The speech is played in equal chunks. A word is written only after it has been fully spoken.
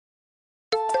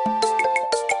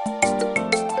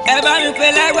ẹ bá mi pé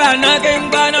lẹ́gbà náà kí n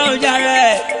gbọ́ náà jàre.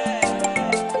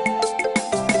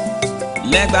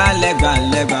 lẹ́gbà lẹ́gbà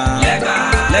lẹ́gbà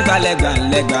lẹ́gbà lẹ́gbà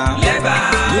lẹ́gbà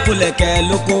lóko lẹ́kẹ̀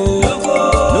lóko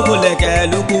lóko lẹ́kẹ̀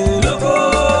lóko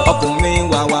ọkùnrin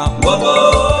wàwà wọ́wọ́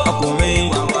ọkùnrin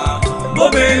wàwà.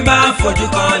 bóbìnrin bá fojú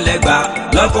kan lẹ́gbà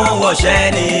lọ́kàn wọ̀ṣẹ́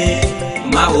ni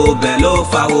máa wo bẹ́ẹ̀ ló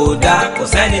fa wo dá kò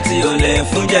sẹ́ni tí o lè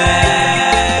fún jẹ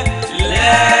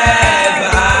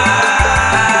lẹ́gbà.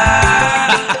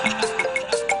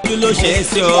 ojú ló ṣe é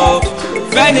sí o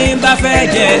fẹ́ni bá fẹ́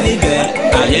jẹ níbẹ̀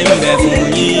àyè ń bẹ fún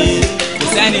yín kò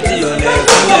sẹ́ni tí o lè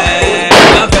fún jẹ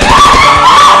lọ́fẹ̀ẹ́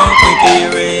ọ̀rọ̀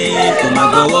kékeré kò má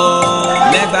gbowó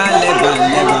lẹ́gbà lẹ́gbà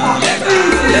lẹ́gbà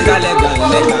lẹ́gbà lẹ́gbà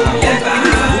lẹ́gbà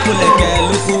lóko lẹ́kẹ̀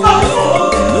lóko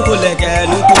lóko lẹ́kẹ̀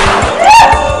lóko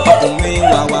ọkùnrin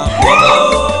wàwà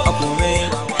ọkùnrin.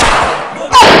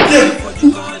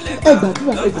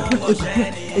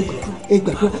 ẹ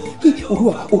gbàdúrà kí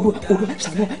Olúwa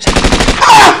ṣàánú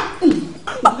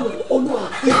Olúwa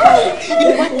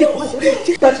ilé wa dé kọ́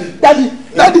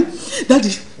dadi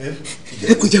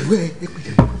ẹ kò jẹ̀bú ẹ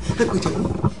kò jẹ̀bú.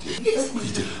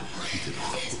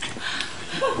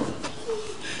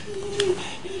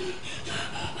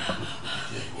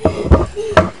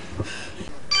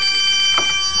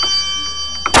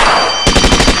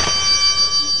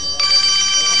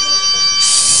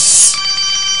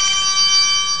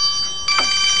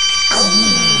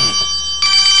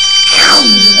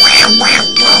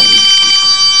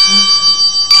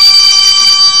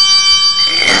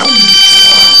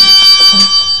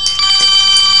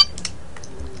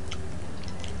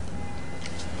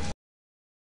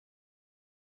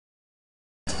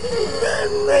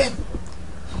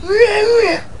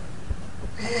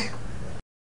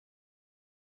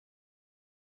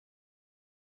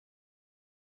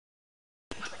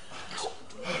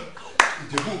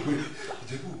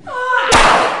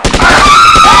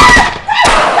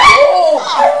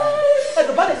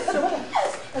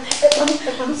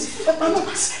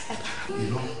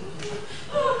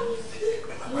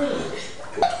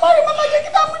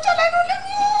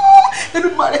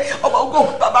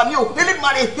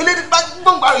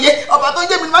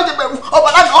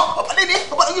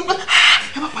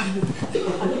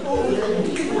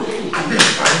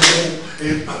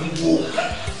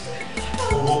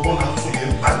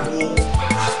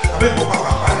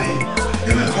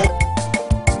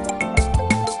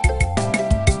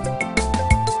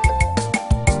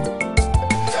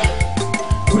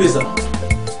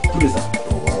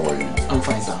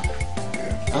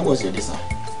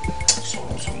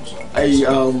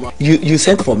 You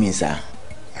sent for me, sir.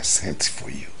 I sent for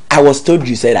you. I was told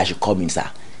you said I should come in, sir.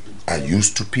 Are you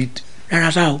stupid?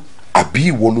 Rárá sá o.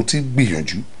 Àbí ìwọ ló ti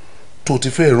gbìyànjú tó ti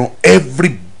fẹ́ ràn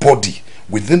everybody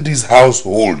within this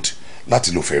household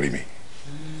láti lọ fẹ́ rí mi.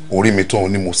 Orí mi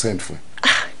tán ni mo send fún.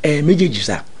 Méjèèjì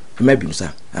sir. Ẹ má bínú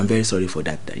sir. I'm very sorry for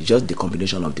that. It's just the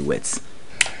combination of the words.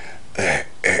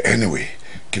 Anyway,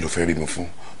 kí ló fẹ́ rí mi fún?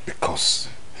 Because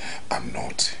I'm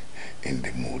not in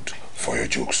the mood for your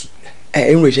jokes.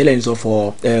 Irun ìṣẹ̀lẹ̀ ní sọ fọ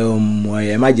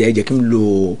ẹ má jẹ́ kí n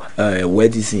lo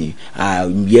wedding.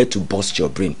 I'm here to burst your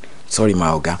brain. Sorry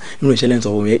ma ọ̀gá. Irun ìṣẹ̀lẹ̀ ní sọ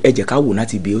fọ ẹ jẹ́ ká wò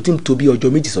láti ibi ó ti ń tó bí ọjọ́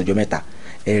méjì sọ́jọ́ mẹ́ta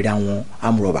ẹ rí àwọn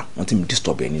amúrọ̀bà wọ́n ti ń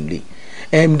disturb ẹni nílé.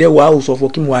 Ǹdẹ́ wàá ò sọ fọ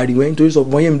kí mo wá rí wẹ́n nítorí sọ fọ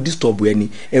wọ́n yẹn ń disturb ẹni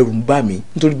ẹ̀rù ń bà mí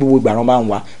nítorí gbogbo ìgbà wọn bá ń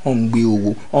wá wọn ń gbé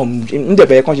owó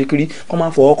ǹdẹ̀bẹ̀ kan ṣe kiri kọ́ máa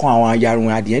fọwọ́ kan àwọn ayarun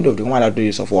at the end of the day wọ́n máa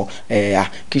lọ́dọ̀ sọ fọ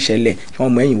kí ṣẹlẹ̀ kí wọ́n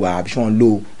mọ ẹ̀yìn wá àbí wọ́n lo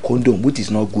condom which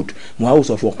is not good. Mo wá ò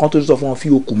sọ fọ kán tó sọ fọ wọn fi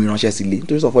okùn mi ránṣẹ́ sílé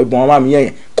nítorí sọ fọ ìbọn wọn máa mi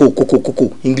yẹn kókókókó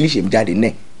English èmi jáde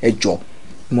náà ẹjọ́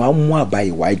mo wá mú àbá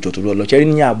ìwà ìjọ tó lọ ṣẹ́rí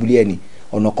ní abúlé ẹni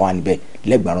ọ̀nà kan wà níbẹ̀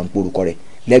lẹ́gbàrán porúkọ rẹ̀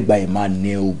lẹ́gbàá ẹ̀ máa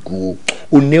ní ogun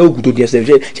o ní ogun tó di ẹsẹ̀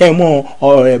ṣe é mọ́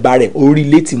ọ̀rẹ́ bá rẹ̀ orí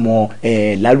létí mọ́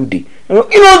lálùdé.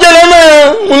 kí ló ń tẹ̀lé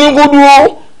náà mo ní kó dúró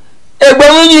ẹgbẹ́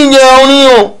méjì ń jẹ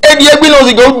oníyàn ẹbí ẹgbẹ́ náà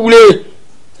sì gbọ́ gbùlé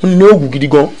ó ní ogun gidi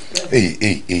gan.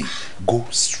 Hey, go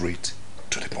straight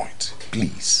to the point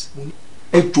please.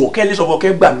 ẹ jọ kẹ́lẹ́ sọ̀fọ̀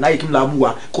kẹ́ gbà náà kí n la mú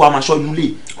wa kó a máa ṣọ́ inú lé.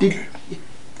 Okay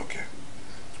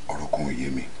ọ̀rọ̀ kan ò yé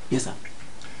mi. Yes sir.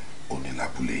 ó ní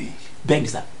lábúlé yìí. Bẹ́ẹ̀ni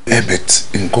sir. Ẹ̀bẹ̀t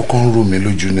nǹkan kan rú mi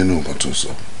lójú nínú nǹkan tó sọ.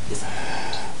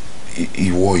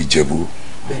 Ìwọ Ìjẹ̀bú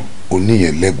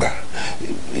oníyẹn lẹ́gbàá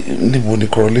níbo ni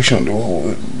correlation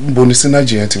níbo ni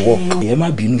synergy yẹn ti work. ẹ má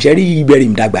bínú ṣe rí ìbẹ̀rẹ̀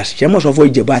ìdàgbà ṣe mọ̀ sọ fún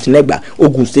Ìjẹ̀bú àti lẹ́gbàá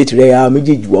Ogun State rẹ̀ àwọn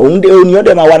méjèèjì wọ̀ òun oníyàn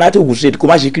dẹ̀ máa wá láti Ogun State kó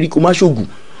má ṣe kiri kó má ṣoògùn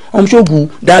ṣoògùn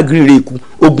dágìrì rẹ̀ kú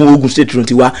Ogun State rẹ̀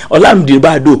ti wá Ọlámídé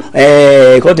Bàdó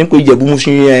ẹ̀ẹ́kan tí ń pè Ìjẹ̀bú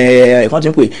Mùsùn ẹ̀ẹ́kan tí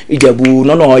ń pè Ìjẹ̀bú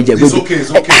nọ́nà Ìjẹ̀bú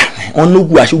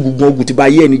ọ̀nùgù àṣogùn ogun ti bá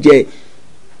yé ẹni jẹ́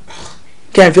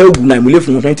kí ẹ fẹ́ ogun náà ìmúlẹ̀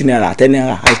fún 20 naira 10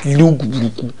 naira àti ilé ogun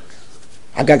burúkú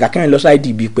àgàgà kẹ́rin lọ sáà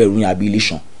dìbì pẹ̀lú yín àbí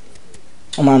iléṣàn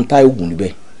wọ́n máa ń ta oògùn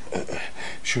níbẹ̀.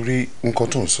 ṣorí nǹkan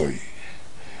tó ń sọ yìí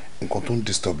nǹkan tó ń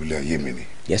disturb ilé ayé mi ni.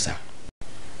 Yes sir.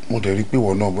 mo dẹ̀ rí pé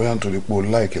wọ́n náà bóyá nítorí pé o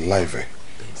like life ẹ̀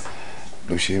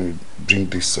ló ṣe bring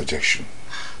this suggestion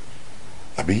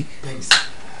àbí.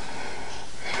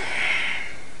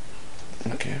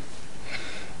 okay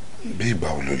bí ìgbà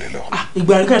wo ló lè lọ.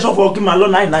 ìgbà yẹn kẹ́ ẹ sọ fọ kí n máa lọ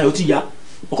 9 ó ti yá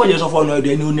ọkọ jẹ sọ fọ ọ̀nà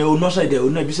ẹ̀dẹ̀ ni onáṣẹ́ ẹ̀dẹ̀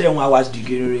oná ibi 7 hours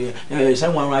dìgẹ̀rẹ̀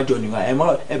 7 hours àjọ nìyẹn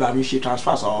ẹ bá mi ṣe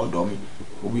transfer ọ̀dọ̀ mi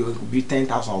bí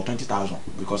 10,000 or 20,000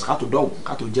 because ká tó dọ̀wọ̀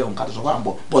ká tó jẹun ká tó sọ fún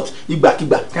àbọ̀ but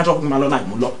ìgbàkigbà kẹ́ ẹ sọ fún mi máa lọ 9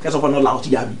 mo lọ kẹ́ ẹ sọ fún ọ̀nà làwọn ti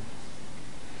yá mi.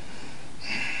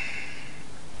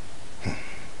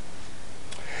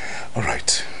 all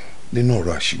right nínú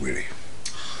ọ̀rọ̀ àṣìwèrè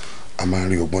a máa ń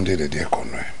rí ọgbọ́n dẹ́dẹ̀dẹ́ ẹ̀kọ́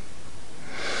náà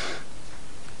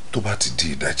tó bá ti di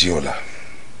ìdajì ọ̀la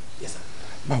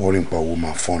báwo rí nípa owó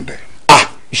máa fọ́ǹdẹ̀.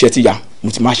 iṣẹ́ ti yá mo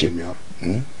ti máa ṣe.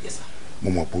 mo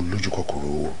mọ̀ pé lójú kòkòrò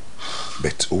owó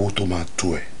bet owó tó máa tó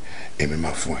ẹ èmi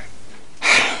máa fún ẹ.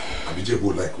 àbí jẹ́ bó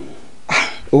láìkó.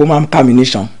 owó máa ń ká mi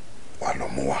níṣan. wà á lọ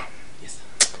mú wa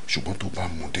ṣùgbọ́n tó bá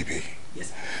mú débi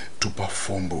tó bá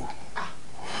fọ́ǹbù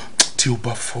tí ó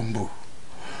bá fọ́ǹbù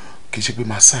kì í ṣe pé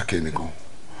máa sáàkẹ́ nìkan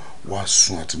wàá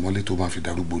sun àtìmọ́lé tó máa fi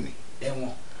darúgbó ni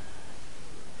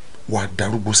wàá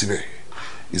darúgbó síbẹ̀.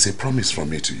 It's a promise from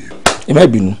me to you. ẹ má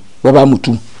bínú bàbá mu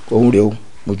tú òun rè o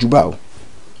mo júbà o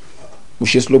mo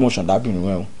ṣe slow motion dábìnrin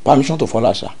rẹ o permission to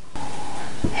follow àṣà.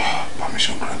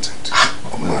 Permission granted.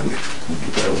 ọmọ àlè.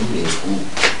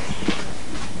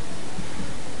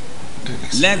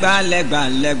 lẹ́gbà lẹ́gbà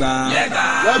lẹ́gbà lẹ́gbà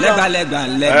lẹ́gbà lẹ́gbà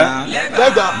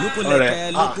lẹ́gbà ọ̀rẹ́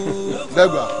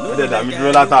lẹ́gbà ẹ̀dẹ̀ dàmí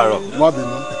dúró látàárọ̀. wọ́n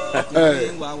bínú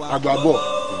àgbàbọ̀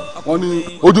wọ́n ní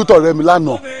ojútọ̀ rẹ mi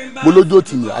lánàá mo lójú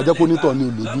òtì mi àjẹpọ̀ ní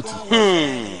olójútì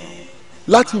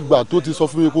láti ìgbà tó ti sọ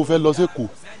fún mi kó fẹ́ lọ sẹ́kọ̀ọ́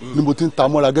ni mo ti ń ta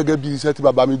mọ́ra gẹ́gẹ́ bí iṣẹ́ tí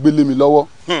bàbá mi gbé lé mi lọ́wọ́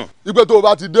ìpè tó o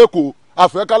bá ti dẹ́kọ̀ọ́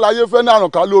àfẹ́káláyé fẹ́ náà ràn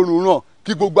ká lórun ràn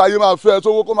kí gbogbo ayé máa fẹ́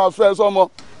sówó kó máa fẹ́ sọ́mọ.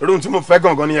 irun tí mo fẹ́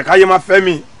gangan nìyẹn káyé máa fẹ́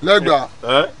mi. lẹ́gbà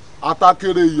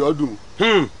atakere ìyọ́dún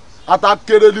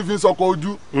atakere lífi sọkọ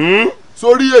ojú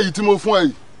sórí èyí tí mo fún ẹ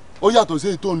yìí ó yàtọ̀ sí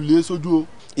èyí tó ń lé sójú o.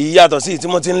 ìyàtọ̀ sí tí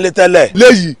mo ti ń lé tẹ́lẹ̀.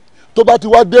 léyìí tó bá ti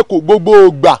wá dẹ́kọ̀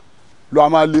gbogbo gbà ló a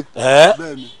máa lé.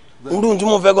 irun tí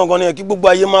mo fẹ́ gangan nìyẹn kí gbogbo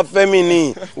ayé máa fẹ́ mi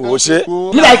ni òwò ṣe.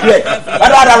 mi láì kiri ẹ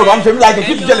dáadáa rò bá mi ṣe mi láì kiri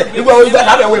kí ti jẹlẹ ìgbà wo ìgbà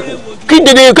lábẹ́ wẹ̀ kù. kí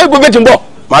dèdè kí gbogbo ti ń bọ̀.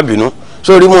 má bínú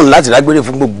sórí mò ń láti dágbére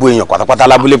fún gbogbo èèyàn pátápátá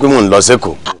lábúlé pé mò ń lọ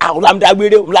sẹ́kọ̀ọ́.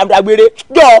 ọ̀làmìdàgbére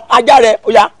jọ ajá rẹ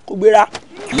ó yá kó gbéra.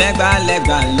 lẹ́gbà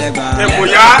lẹ́gbà lẹ́gbà ẹ̀kọ́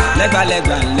yá. lẹ́gbà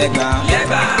lẹ́gbà lẹ́gbà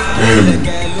lẹ́gbà.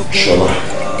 ṣọlá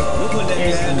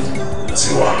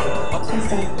tiwa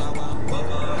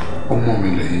ọmọ mi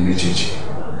lẹ́yìn méjèèjì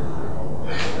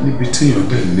níbi tí èèyàn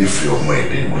dẹ̀ nífẹ̀ẹ́ ọmọ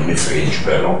ẹ̀dẹ̀ mo nífẹ̀ẹ́ jù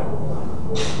bẹ́ẹ̀ lọ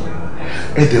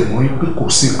ẹ̀dẹ̀ mọ̀ pé kò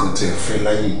sí nǹkan tí ẹ fẹ́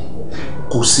láyé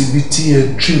kò síbi tí ẹ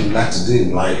dream láti dé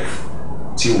in life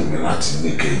tí ò ní láti ní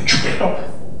kẹ́ jù bẹ́ẹ̀ lọ.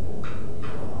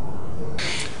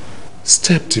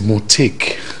 step tí mo take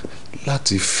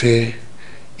láti fẹ́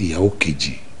ìyàwó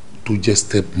kejì tó jẹ́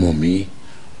step mọ́ mi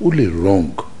ó lè wrong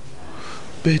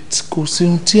but kò sí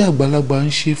ohun tí àgbàlagbà ń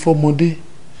ṣe fọ́mọdé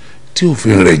tí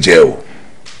òfin rẹ̀ jẹ́ o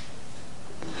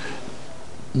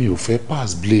mi ò fẹ́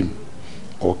pass blame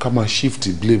or ká máa shift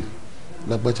blame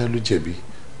lágbájá ló jẹ̀bi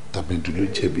tàbẹ̀dù ló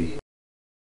jẹ̀bi.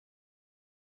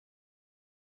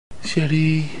 ṣé rí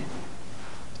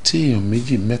tí èèyàn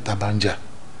méjì mẹ́ta bá ń jà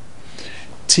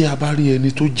tí a bá rí ẹni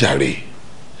tó jàre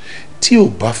tí ò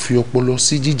bá fi ọpọlọ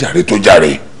sí jíjàre tó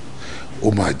jàre ó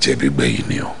máa jẹ̀bi gbẹ̀yìn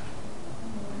ni o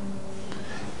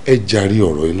ẹ jàre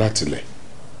ọ̀rọ̀ yìí látilẹ̀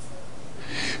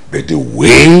but the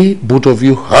way both of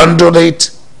you handled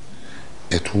it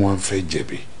ẹ tún wá ń fẹ́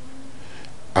jẹ̀bi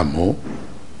àmọ́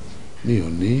mi ò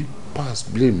ní pass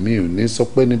blame mi ò ní sọ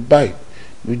pé ní báyìí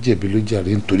ló jẹ̀bi ló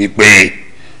jàre nítorí pé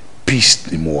peace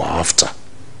ni mo wà after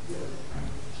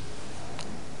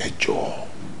ẹ jọ̀ọ́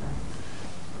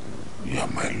you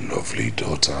are my lovely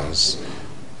daughters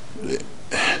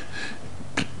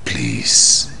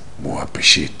please mo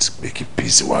appreciate pé kí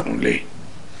peace wà nílé.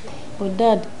 But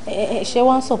dad ṣé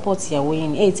wá ń support ìyàwó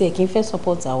yín ni tí ẹ kì í fẹ́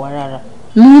support àwa rárá.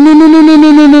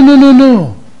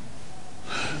 No.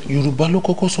 Yorùbá ló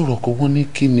kọ́kọ́ sọ̀rọ̀ kó wọ́n ní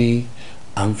kí ni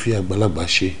à ń fi àgbàlagbà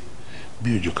ṣe bí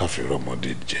ojú ká fi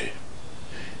ọmọdé jẹ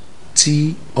tí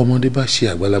ọmọdé bá ṣe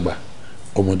àgbàlagbà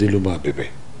ọmọdé ló máa bẹ̀bẹ̀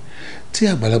tí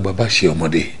àgbàlagbà bá ṣe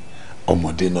ọmọdé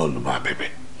ọmọdé náà ló máa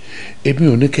bẹ̀bẹ̀ èmi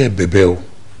ò ní kẹ́ ẹ bẹ̀bẹ̀ o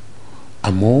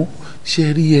àmọ́ ṣe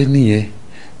rí ẹni yẹn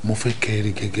mo fẹ́ kẹ́ ẹ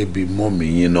rí gẹ́gẹ́ bí mọ́mì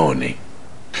yín náà ni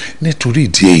nítorí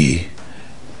ìdí èyí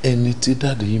ẹni tí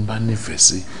dáàdì yín bá nífẹ̀ẹ́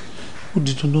sí ó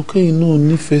di dandan kẹ́yìn náà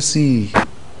nífẹ̀ẹ́ sí i.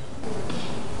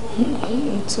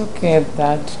 It's okay,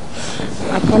 Dad.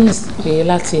 I promise to pay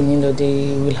Latin,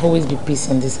 there will always be peace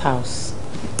in this house.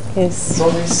 Yes.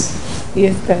 Promise?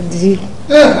 Yes, Daddy.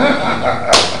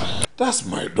 That's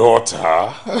my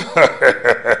daughter.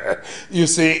 You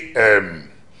see,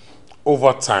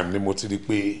 over time, ni mo ti rí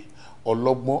pé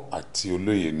ọlọ́gbọ́n àti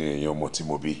olóye ni èèyàn ọmọ tí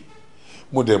mo bí.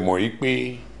 Mo dẹ̀ mọ̀ yí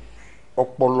pé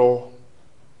ọpọlọ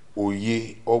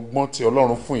òye ọgbọ́n tí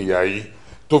Ọlọ́run fún ìyá yìí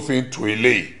tó fi ń tu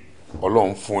eléyìí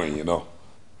Ọlọ́run fún ẹ̀yin náà.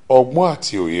 Ọgbọ́n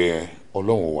àti òye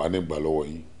Ọlọ́run wà nígbà lọ́wọ́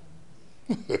yín.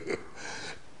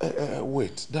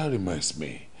 Wait, that reminds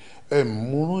me.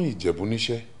 Mo rán Ìjẹ̀bú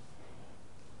níṣẹ́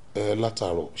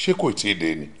látàárọ̀. Ṣé kò tí ì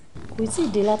dé ni? Kò tí ì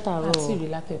dé látàárọ̀. Àti ìrì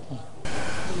látẹ̀kùn.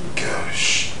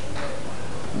 Gosh.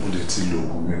 Mo lè ti lo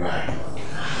oògùn mi báyìí.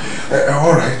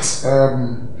 All right.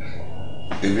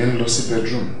 Èmi ń lọ sí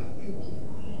bedroom.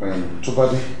 Tó bá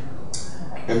dé,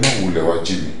 ẹ má wulẹ̀ wá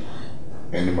jí mi.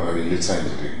 Ẹni máa rí later in the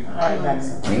day. All right, Daddy.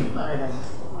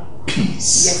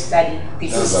 Peace. Yes, Daddy.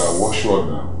 Peace. That's our watchword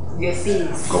now. Yes,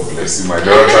 peace. God bless you, my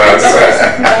daughters.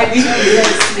 Daddy,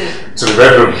 bless you. To the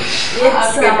bedroom.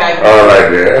 Yes, sir. All right,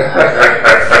 there.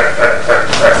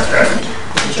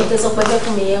 Ìṣòkè sọ pé bẹ́ẹ̀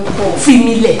fún mi yẹn ń kọ́. Fi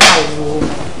mí lẹ̀ láìwo.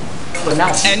 For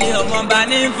now. Ẹni ọmọ bá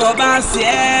ní fọba sí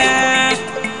ẹ.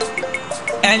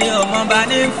 Ẹni ọmọ bá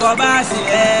ní fọba sí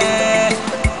ẹ.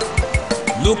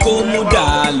 Lóko mú dà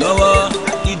lọ́wọ́,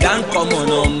 ìdá ń kọ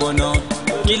mọ̀nàmọ́ná.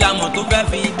 Kí la mọ̀ tó fẹ́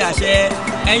fi dàṣẹ.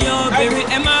 Ẹ̀yin obìnrin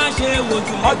ẹ má ṣe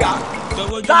wojú lọ́gà.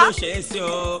 Tọ́wọ́jú ló ṣe é sí o.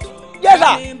 Yẹ́sà,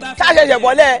 ṣáṣẹ̀ṣẹ̀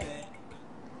bọ́lẹ̀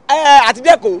àti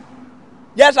dẹ́kọ̀.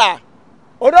 Yẹ́sà,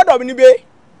 òdòdó mi níbẹ̀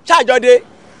ṣàjọdé.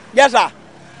 Yẹ́sà,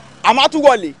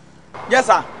 àmàtúwọ̀lẹ̀.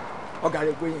 Yẹ́sà, ọ̀gá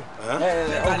rẹ̀ pé yẹn.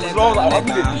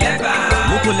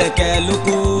 Lókùlẹ̀kẹ̀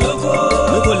lóko,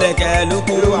 lókùlẹ̀kẹ̀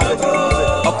lóko,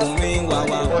 ọkùnrin wà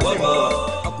wà wọ́pọ̀,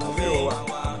 ọkùnrin wà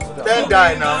wà. Ten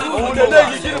die now. Òun lè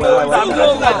léyìí kí ni mo wà ní ìlú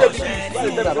láti ẹbí.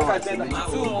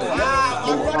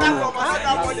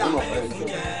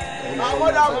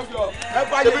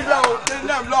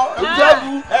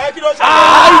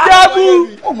 Ìjẹ̀bú.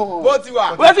 Bó ti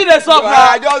wà. Wetin dey sup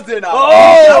na? Àjọṣe náà.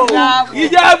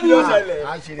 Ìjẹ̀bú.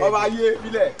 Ọba ayé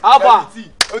bílẹ̀. Alpha.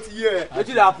 Ó ti yé ẹ.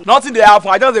 Wetin dey happen? Nothing dey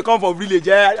happen. I just dey come from village.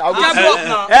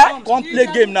 Come play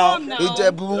game now.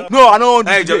 Ìjẹ̀bú. No, I no wan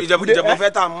do Ìjẹ̀bú Ìjẹ̀bú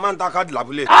fẹ́ ta máa ń ta káàdì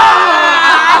lábúlé.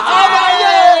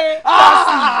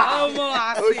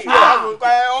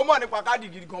 Ọmọ nípa káàdì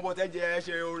gidi kan bọ́ tẹ́ jẹ́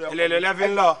ṣe oore ọkọ. Ilé lẹ́fí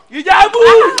ń lọ. Ìjẹ̀bú.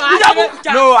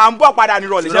 No, à ń bọ̀ padà ní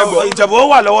ìrọ̀lẹ́ ṣẹ́gbọ́. Ìjẹ̀bú ó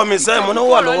wà lọ́wọ́ mi sẹ́yìn mo ní ó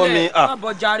wà lọ́wọ́ mi.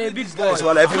 Bọ̀jàre big boy.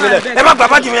 Ìṣòwò ẹ fi mí lẹ̀. Ẹ má gba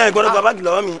báàgì mi ẹ̀ gbọ́dọ̀ gba báàgì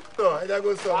lọ́wọ́ mi.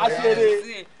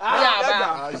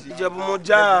 Ìjẹ̀bú mo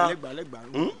já.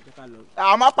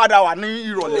 A máa padà wà ní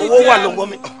ìrọ̀lẹ́. Owó wà lọ́wọ́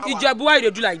mi. Ìjẹ̀bú, why you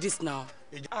dey do like this now?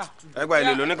 Ẹ gba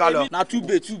ilé lóní ká lọ. Na 2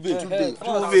 bay.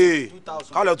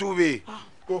 Ká lọ 2 bay.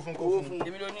 Kó fún.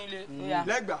 Èmi ló ní ilé.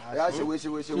 Lẹ́gbà.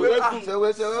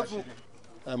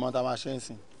 Ẹ mọ tá máa ṣe ń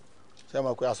sìn. Ṣé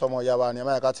mọ̀ pé asọmọ ìyá wa ni ẹ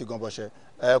máa ká ti gan bọ̀ṣẹ́.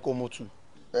 Ẹ kó mu tù.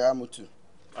 Ẹ á mu tù.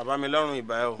 Bàbá mi lọ́rùn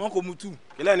ìbá ẹ o. Wọ́n kò mu 2.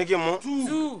 Kílẹ̀ ní kí n mú.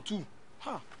 2.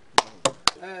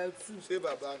 Ṣé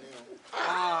bàbá ni o?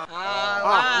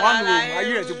 Wọ́n nù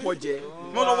ayé rẹ̀ ti pọ̀ jẹ́.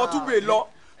 Mo lọ wọ 2 bay lọ.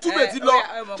 2 bay ti lọ.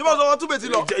 Ṣé mo sọ wọ 2 bay ti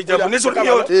lọ? Ìjẹ̀bú ní sórí mi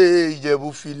o.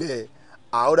 Ìjẹ̀bú filẹ̀.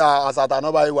 Àwòrán àsàtà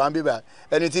náà báyìí wà ń bíbà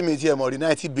ẹni tí mi ti ẹ̀ mọ̀ rí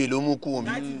 90 bay ló mú kú omi.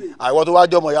 Àìwọ́ tó wá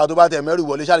jọmọ̀ ìyá tó bá tẹ̀ mẹ́rù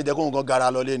wọlé ṣáà lè jẹ́ kó nǹkan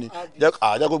gara lọ lé ni. Jẹ́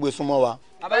kó gbé súnmọ́ wa.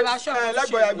 Àbẹ̀bẹ̀ aṣọ mi.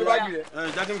 Lẹ́gbọ̀ọ́ ya gbé báàgì rẹ̀.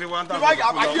 Jẹ́ kí n fi 1,000.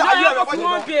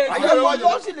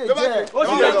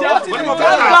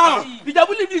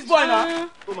 Ìjẹ̀bú leave this boy na.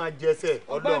 Ó máa jẹsẹ̀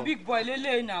Ọgbọ́n big boy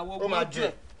lélẹ́yìn náà wo. ó máa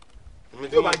jẹ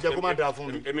ó máa jẹ kó má dáa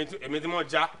fún mi. Èmi tí mo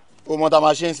já. Ó mọ tá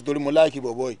máa ṣe ń sìn torí mo láìkì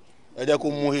bọ̀bọ̀ yìí ẹ jẹ́ kó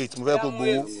mú 8 mo fẹ́ kó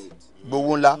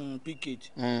gbowó ńlá. Pickage.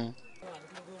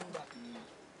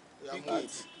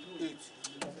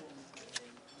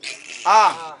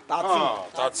 Ah, 13.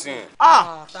 13.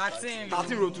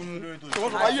 13 ro tún mú.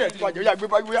 Wọ́n sọ ayé ẹ̀ tí wàá jẹ́ yàgbé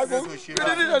báyìí yàgbé.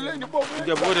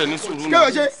 Ìjẹ̀bú ó dẹ̀ ní sùúrù Kí ló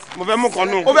ṣe? Mo fẹ́ mú kan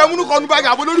nù. O fẹ́ múnú kọ́nu báyìí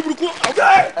àbọ̀ lórí burúkú.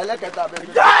 Ẹlẹ́kẹta bẹ́ẹ̀.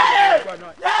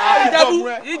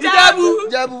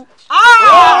 Ìjẹ̀bú.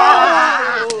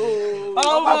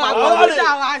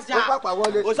 Pápá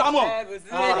wọlé. Osámọ̀.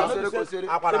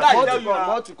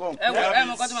 Mọ́tù kan. Ẹ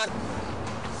mọ̀ kọ́ tó máa.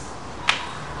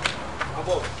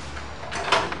 Àbọ̀.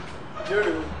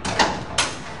 Jẹ́rìí o.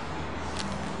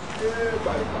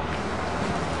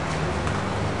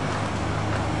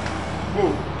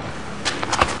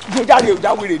 Déjáre ò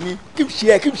jáwèrè ni kí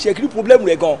ṣe kí problem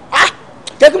rẹ gan.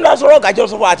 Jẹ́ kí n lọ sọ̀rọ̀ gàjọ́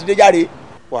sọ́fọ̀ àti Déjáre.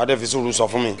 Wà á dẹ́ fi sùúrù sọ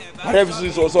fún mi. Wà á dẹ́ fi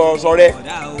sùúrù sọ rẹ.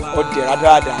 Ọ̀dẹ̀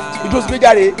rádaràdà. Ìjọ sí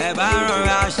Déjáre. Ẹ bá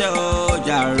rọra ṣe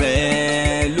ọjà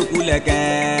rẹ̀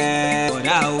lókùlẹ̀kẹ̀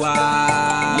ọ̀dà wa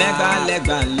lẹ́gbàá.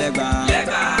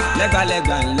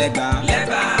 lẹ́gbàlẹ́gbà ńlẹ́gbà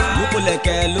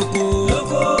lókòlẹ́kẹ́ lókò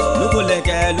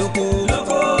lókòlẹ́kẹ́ lókò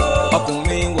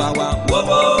ọkùnrin wàwà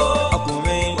wọ́wọ́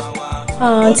ọkùnrin wàwà.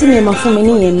 àǹtí mi máa fún mi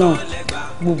níyẹn náà.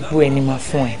 gbogbo ẹ ni máa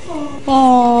fún ẹ.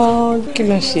 kí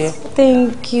ló ń ṣe.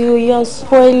 Thank you, you're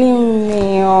spoiling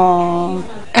me.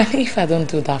 And if I don't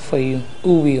do that for you,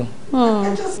 who will?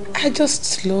 I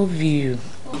just love you.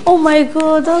 Oh my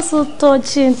God, that's so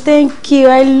touching. Thank you.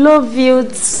 I love you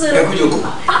too.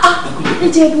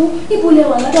 Ìjẹ̀bú, ibo lẹ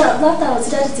wà látara tí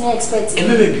dájú ti ń expect. Ẹ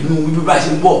mẹ́mẹ́ bínú ibi bá ṣe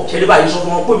ń bọ̀ ṣe ní báyìí sọ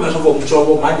fún wọn pé mi sọ fún ọmọ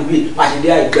ìṣọ́bọ̀ máa dìbò máa ṣe dé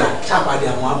àìgbà ṣàpàdé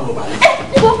àwọn amúrọ̀bà yẹn.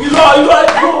 Irọ́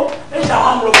ẹ ṣe àwọn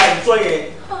amúrọ̀bà yìí sọ yẹn.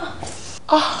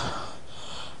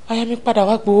 Aya mi padà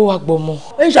wá gbowó wa gbọmọ.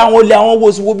 Ẹ ṣe àwọn olè àwọn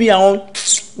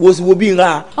wòsíwò bí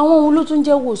nra. Àwọn ohun ló tún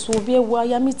jẹ́ wòsùn òbí ẹwọ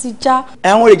aya mi ti já.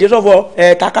 Àwọn olè jẹ́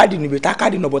sọ́fọ̀ takadi níbi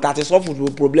takadi náà bọ̀tà àti sọ́fù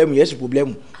pọ̀blẹ́mù yẹ́sì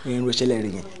pọ̀blẹ́mù ìrìn ìṣẹ̀lẹ̀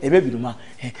rẹ̀ yẹn ẹ bẹ́ẹ̀ bínú máa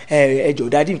ẹjọ́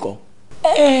dádì nǹkan.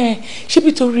 Ṣé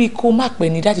bí torí kó má pẹ́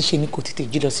ni dáàdì ṣe ni kò tètè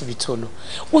jí lọ síbi tó lọ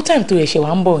wọ́n táìmù tó ẹ̀ṣẹ̀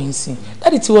wà ń bọ̀ yín sí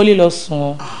dáàdì tí wọlé lọ sùn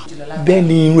ọ́. Bẹ́ẹ̀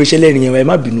ni irun ìṣẹ̀lẹ̀ rẹ̀ yẹn ẹ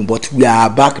má bínú but we are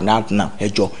back now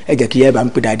ẹjọ́ ẹ jẹ́ kí ẹ bá ń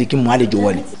pè dáadé kí mo àlejò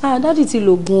wọlé. Dáàdì ti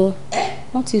lògùn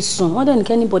wọ́n ti sùn wọ́n dẹ̀ ní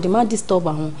kẹ́nìbọ̀dì má disturb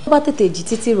àwọn tó bá tètè jí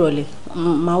títí ìrọ̀lẹ́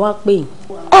màá wá pè yín.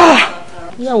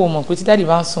 ìyàwó mọ̀ pé tí dáàdì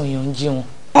bá ń sùn èèyàn ń jí wọn.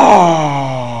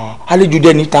 àlejò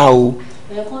dẹ́ níta o.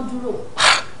 ẹ̀ẹ̀kan dúró.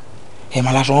 ẹ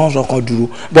máa lásán wọn sọ kan dúró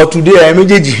but today ẹ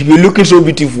méjèèjì you looking so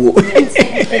beautiful.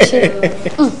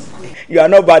 You are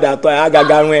not bad at all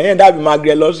agaga run ẹ dàbí máa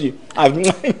grẹ lọ́sì.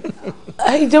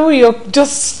 Ìjọba you're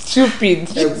just stupid.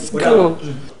 Just go.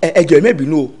 ẹjọ ẹ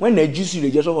mẹbìnú o wọn nà jí sí rẹ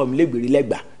jẹ sọfọ mi lẹgbẹrẹ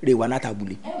lẹgbà rẹ wà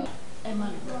látàbùlẹ.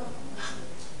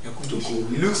 ẹ kú jòkó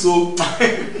you look so.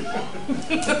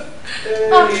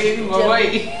 bàbá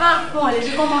yìí. wọn lè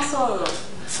fi kọ́ máa sọ̀rọ̀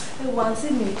ewu àǹtí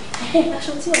mi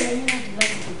aṣọ tí ọ̀rẹ́ yín láti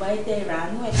láti Dubai tẹ rà á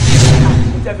nú ẹ̀.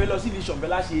 mo tẹ́ fẹ́ lọ sí ilé ìṣọ̀nbẹ́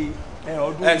láṣẹ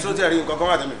ọdún. sọ́tẹ̀ rí nǹkan kan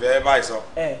wà tẹ́mi fẹ́ báyìí sọ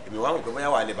èmi wá mọ̀ pé bóyá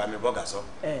wà lè bá mi bọ́gà sọ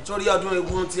sórí ọdún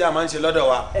eégún tí a máa ń ṣe lọ́dọ̀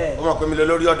wa ó mọ̀ pé mi lọ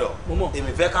lórí ọ̀dọ̀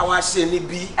èmi fẹ́ ká wá ṣe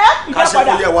níbí ká ṣe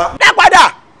fúnlẹ̀ wa. dá padà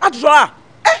àtúnṣe wa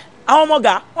àwọn ọmọ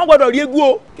ọ̀gá wọn gbọ́dọ̀ rí eégún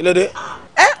o. kí ló dé.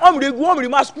 wọn rí eégún wọn rí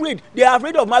masquerade they are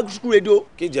afraid of masquerade o.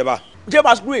 kí ìjẹba. jẹ́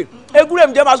masquerade eégún rẹ̀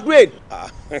mi jẹ́ masquerade.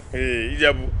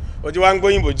 ìjẹ̀bù o ti wá ń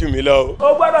gbóyìnbó jù mí lọ o.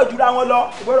 o gbọ́dọ̀ jura wọn lọ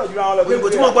o gbọ́dọ̀ jura wọn lọ. òyìnbó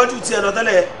tí mo gbọ́ jù tiẹ̀ lọ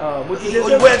tẹ́lẹ̀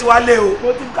òyìnbó yẹn ti wá lé o. mo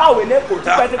ti káwé lẹ́kọ̀ọ́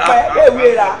tipẹ́tipẹ́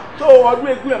léèwé ra tó ọdún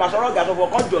eégún yẹn màá sọ̀rọ̀ gàtọ̀ fọ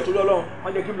kọ́jọ tó lọ́lọ́run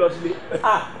wọ́n jẹ́ kí n lọ sílé.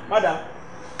 madam.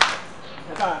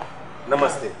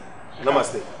 namaste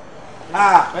namaste.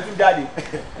 wọ́n ti jáde.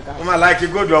 wọ́n máa láìkí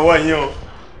góòdù ọwọ́ yín o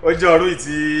ó jẹ́ ọ̀rọ̀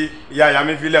ìtì ìyá ìyá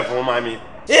mi filẹ̀ fún ọmọ mi.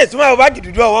 ee tí wọ́n bá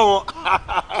jìdùdú ọwọ́ wọn.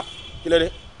 kí ló dé.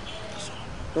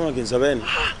 tí wọ́n kì í sọ bẹ́ẹ̀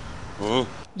ni.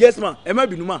 Yes ma ẹ má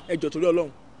bínú ma ẹ jọ̀ọ́ torí Ọlọ́run.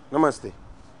 Namaste.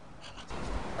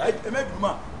 ẹ má bínú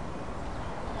ma.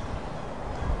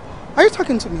 Are you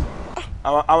talking to me?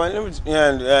 I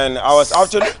was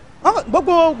actually.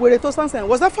 Gbogbo wèrè tó sánsẹ̀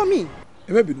was that for me?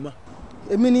 ẹ má bínú ma.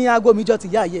 Èmi ni aago mi jọ ti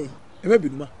yá ayé. ẹ má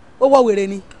bínú ma. Ó wọ wèrè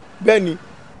ni. Bẹ́ẹ̀ni.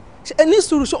 Ní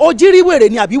sùúrù o jírí wèrè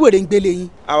ni àbí wèrè ń gbélé yín?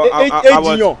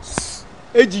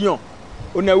 Èjìyàn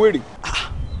ò ní wèrè.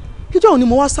 Kíjọ́ òun ni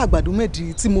mo wá ṣàgbàdo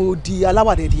mẹ́dì tí mo di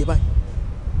aláwàdà ẹ̀dìyẹ báyìí.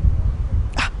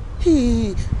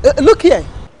 Look here,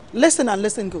 listen and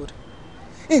listen good.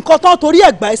 Nǹkan tán torí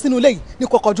ẹ̀gbà ẹ sínú ilé yìí ní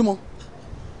kọkọjú mọ́.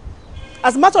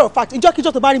 As a matter of fact,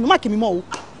 ìjọ́kíjọ́ tó bá rí mi má kì mí mọ́ o.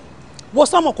 Wo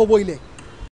sọ́mọ̀ kó wo ilẹ̀.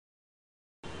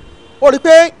 O rí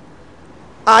pé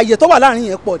ààyè tó wà láàrin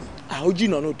yẹn pọ̀ ni. Ó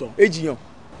jìnnà náà tán, èjìyàn.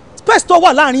 Space tó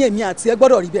wà láàrin èmi àti ẹ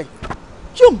gbọ́dọ̀ rí bẹ́ẹ̀.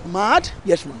 You mad?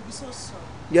 Yes ma.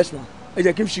 Yes ma. Ẹ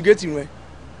jẹ́ kí n ṣì géètì rẹ.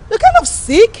 You kind of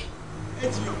sick.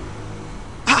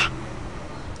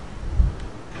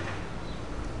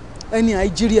 Ẹni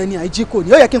àìjírí ẹni àìjí kò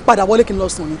ní ó yẹ kí n padà wọlé kí n lọ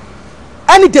sùn ni.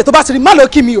 Any day tó bá ti rí má lọ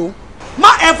kí mi o. Má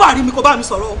ever rí mi kó bá mi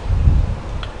sọ̀rọ̀ o.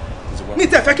 Mi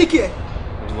tẹ̀ fẹ́ kíkì ẹ̀.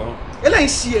 Eléyìí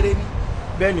ṣi èrè ni.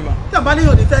 Bẹ́ẹ̀ni ma. Tí a bá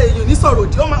léyàn ní fẹ́ èèyàn ní sọ̀rọ̀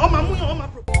òdì, ó máa mú yàn ó máa.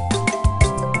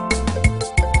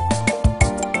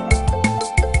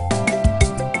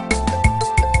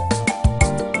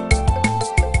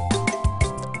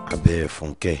 Abẹ́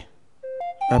Fúnkẹ́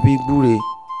àbí gbúre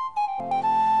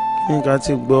kí n ká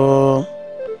ti gbọ́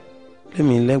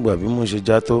lémi lẹ́gbàá bí mo ṣe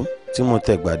já tó tí mo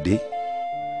tẹ̀gbà dé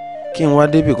kí n wá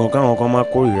débì kan káwọn kan máa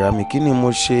kórìíra mi kí ni mo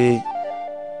ṣe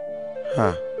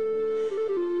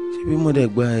ṣé bí mo dẹ̀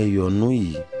gba ẹ̀yọ̀nú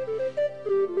yìí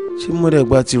ṣé mo dẹ̀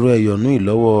gba tìrọ ẹ̀yọ̀nú yìí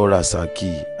lọ́wọ́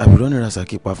Rasaki àbúrò ní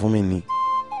Rasaki pa fún mi ni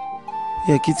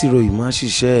ó yẹ kí tìrọ yìí má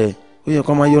ṣiṣẹ́ ó yẹ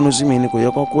kó má yọ́nú sí mi ni kò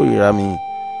yẹ kó kórìíra mi.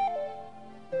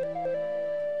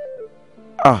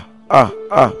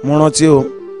 Mo rántí o.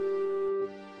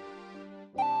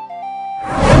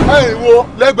 Ìwọ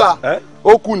lẹ́gbà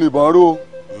ó kù nìbọn ró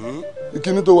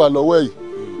ìkíní tó wà lọ́wọ́ yìí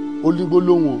ó ní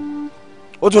gbólóhùn o.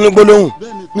 ó tún ní gbólóhùn.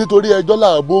 nítorí ẹjọ́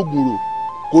làbó ògùn rò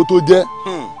kó tó jẹ́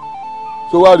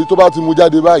tó wá rí tó bá ti mú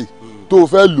jáde báyìí tó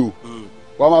fẹ́ lò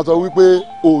wàá máa sọ wípé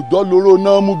òòjọ́ lóró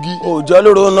náà múgi. òòjọ́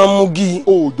lóró náà múgi.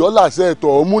 òòjọ́ làṣẹ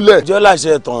ẹ̀tọ́ múlẹ̀. òòjọ́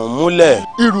làṣẹ ẹ̀tọ́ múlẹ̀.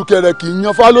 ìrùkẹ̀rẹ̀ kì í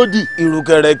yan fálódì.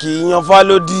 ìrùkẹ̀rẹ̀ kì í yan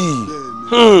fálódì.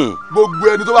 gbogbo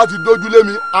ẹni tó bá ti dójú lé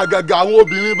mi àgàgà àwọn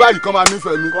obìnrin báyìí kọ́ máa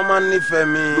nífẹ̀ẹ́ mi. kọ́ máa nífẹ̀ẹ́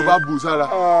mi. ló bá bù sára.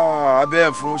 abẹ́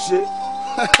ẹ̀ fún ṣé.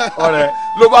 ọ̀rẹ́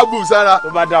ló bá bù sára. tó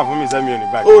bá dà fún mi sẹ́mi ò ní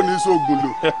báyìí. ó ní sóògùn lò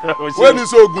ó ní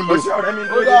sóògùn lò.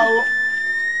 ó dá o.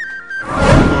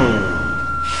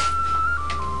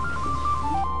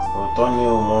 òótọ́ ni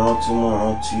mo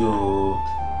rántí o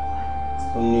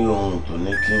ó ní ohun tó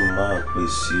ní kí n máa pè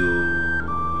sí o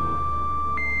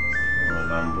ọ̀rọ̀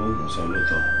làǹbó ògùn sọ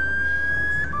lóòótọ́.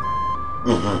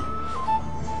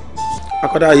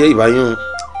 akọ́dá ayé ìbáyún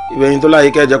ìbẹ̀yìn tó láyé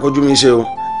kẹ́jẹ́ kójú mi ṣe o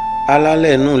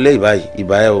alálẹ̀ inú ilé ìbáyìí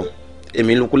ìbá ẹ o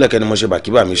èmi lukúlẹ̀kẹ́ ni mo ṣe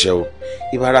bàkíbà mi ṣe o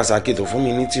ìbára sàkètò fún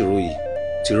mi ní tìró yìí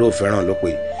tìró fẹ́ràn ló pé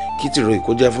kí tìró yìí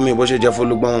kó jẹ́ fún mi bó ṣe jẹ́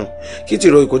fọlọ́gbọ́n kí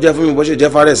tìró yìí kó jẹ́ fún mi bó ṣe jẹ́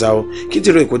fárẹ̀sà o kí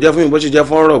tìró yìí kó jẹ́ fún mi bó ṣe jẹ́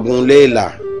fọ́rọ̀gùn léèlà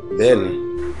bẹ́ẹ̀ ni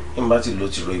bí n bá ti lo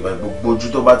tìró yìí báyìí gbogbo ojú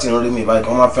tó bá ti ń rí mi báyìí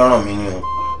kó máa fẹ́ràn mi ni o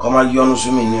kó máa yọ́nú sí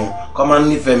mi ni o kó máa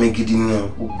nífẹ̀ẹ́ mi gidi ni o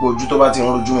gbogbo ojú tó bá ti ń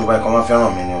rojú mi báyìí kó máa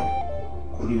fẹ́ràn mi ni o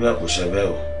kò rí bẹ́ẹ̀ kò ṣe bẹ́ẹ̀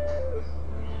o.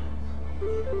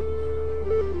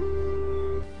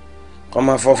 kọ́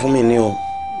máa fọ́ fún mi ní o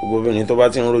gbogbo obìnrin tó bá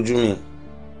ti ń rojú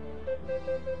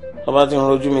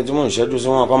mi tí mò ń ṣẹ́jú sí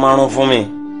wọn kọ́ máa rún fún mi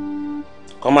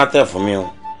kọ́ máa tẹ̀ fún mi o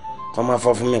kọ́ máa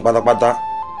fọ́ fún mi pátápátá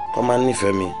kọ́ máa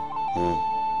nífẹ̀ẹ́ mi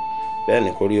bẹ́ẹ̀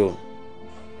ni kò rí o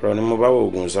rọ ni mo bá wo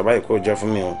oògùn ìsọ̀bá yìí kó jẹ́ fún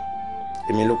mi o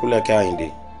èmi Lókúlẹ̀kẹ́ Àyìndé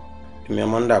èmi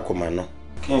ọmọ ń dà kó máa ná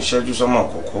kí n ṣẹ́jú sọ́mọ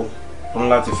kókó tó ń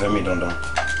láti fẹ́ mi dandan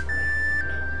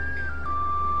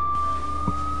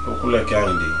Lókúlẹ̀kẹ́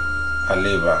Àyìndé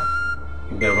àléébà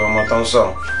ìbẹ̀rù ọmọ tó ń sọ.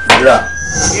 bírò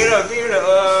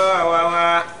àwàwà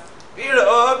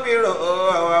bírò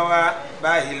àwàwà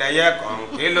báyìí lẹ́yẹ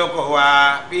kọ̀ǹké ló kó wa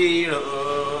bírò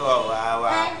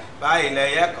àwàwà báyìí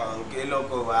lẹ́yẹ kọ̀ǹké ló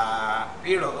kó wa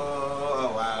bírò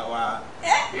àwàwà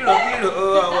bírò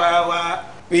àwàwà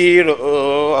bírò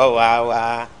àwàwà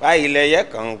báyìí lẹ́yẹ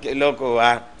kọ̀ǹké ló kó wa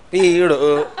bírò.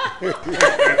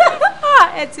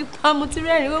 ẹ ti pa mo ti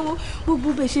rẹ́rìn owó gbogbo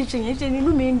bẹ́ẹ̀ ṣe ṣe yẹn ṣe ni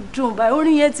inú mi ń dùn báyìí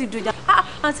orin yẹn ti dùn jà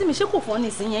àǹtí mi ṣé kò fọ́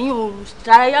nìsín yẹn yóò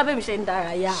dárayá bẹ́ẹ̀ mi ṣe ń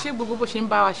dárayá. ṣé gbogbo bó ṣe ń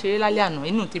bá wa ṣeré lálẹ́ àná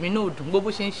inú tèmi náà ò dùn gbogbo bó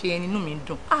ṣe ń ṣe ẹni inú mi ń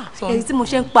dùn. èyí tí mo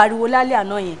ṣe ń pariwo lálẹ́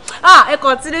àná yẹn ẹ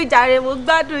kàn tí ló jàre mo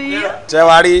gbádùn yín. ṣé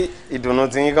wàá rí ìdùnnú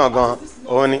tí yín gangan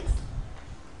òun ni.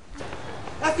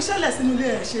 ẹ fi ṣẹlẹ̀ sínú ilé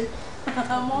ẹ̀ ṣe.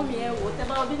 mọ́ mi ẹ wò tẹ́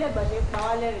bá onílẹ̀ gbàgbé pa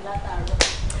wá lẹ́rìn látàárọ̀.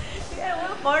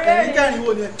 ẹ̀yin kẹrin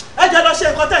wo ni ẹ jẹ́ lọ ṣe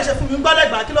nǹkan tẹ́ ẹ ṣe fún mi ń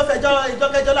gbọ́lẹ̀gbà kí ló fẹ́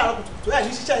ìjọ́kẹ́jọ́ láàárọ̀ kùtùkùtù ẹ̀ ní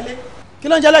ṣiṣẹ́ ilé kí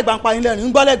ló ń jẹ́ lẹ́gbàá ń pa yín lẹ́rìn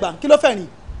ń gbọ́lẹ̀gbà kí ló fẹ́ rìn.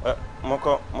 mo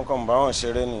kàn ń bá wọn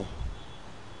ṣeré ni.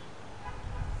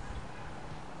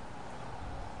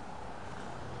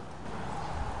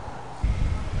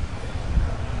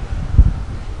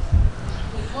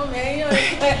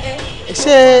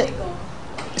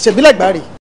 ṣe bílẹ̀gbà rè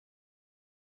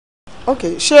ok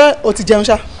ṣé o ti jẹun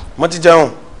ṣá. mo ti jẹun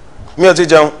mi ò ti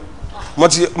jẹun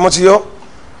mo ti yó.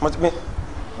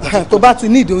 tó bá ti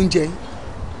ní ìdí oúnjẹ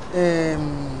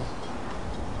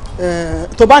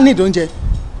tó bá ní ìdí oúnjẹ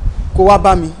kó wá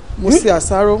bá mi mo ṣe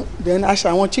àsáró then aṣọ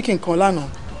àwọn chicken kan lánàá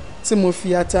tí mo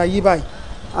fi ata yí báyìí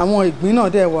àwọn ìgbín náà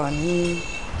dẹ̀ wà ní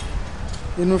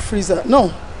inú freezer no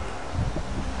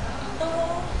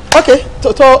ok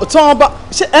tó wọn bá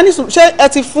ṣé ẹ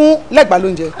ti fún lẹ́gbàá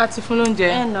lóúnjẹ. a ti fún lóúnjẹ.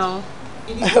 ẹ nà.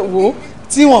 wo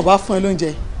tí wọn bá fún ẹ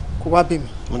lóúnjẹ kó wá bẹ̀ mí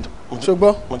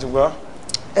ṣùgbọ́n mo ti gbọ́.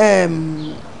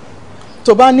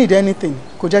 tó bá need anything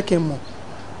kò jẹ́ kí n mọ̀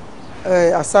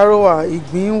àsáró wà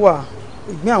ìgbín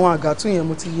àwọn àgàtú yẹn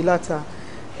mo ti yí láta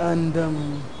and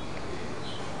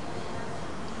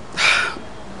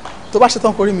tó bá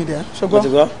ṣetán kórìí mi dẹ̀ ṣùgbọ́n. mo ti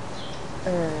gbọ́.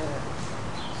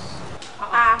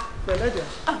 pẹ̀lẹ́dẹ̀.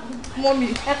 mọ́mì.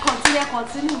 ẹ kọ̀ntínú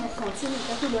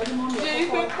ẹ tó lọ rí mọ́mì ẹ kọ́kọ́. ṣe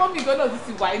pé mọ́mì gbọ́dọ̀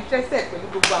ti wà interested pẹ̀lú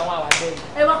gbogbo àwọn àwàdẹ yìí.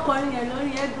 ẹ wá kọrin yẹn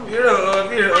lórí ẹ dùn. bírò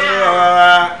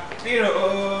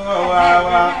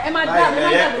ọ̀wàwà ẹ máa dá mi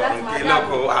láti máa dá mi.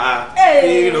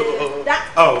 bírò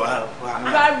ọ̀wàwà.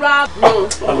 rárá.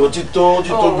 àlọ́ ti tó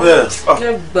bẹ́ẹ̀. ẹ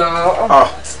gbà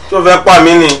tó fẹ́ pa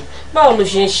mí ni. báwo ló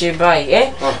ṣe ń ṣe báyìí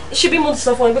ṣé bí mo ti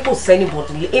sọ fún ẹ pé kò sẹ́ni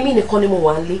bọ̀dùn lé èmi nìkan ni mo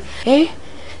wà ń lé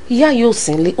ìyá yóò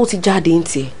sì ń lé ó ti jáde ń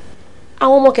tiẹ̀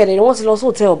àwọn ọmọ kẹ̀dẹ̀ ni wọ́n ti lọ sí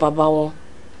hòtẹ́ẹ̀lì bàbá wọn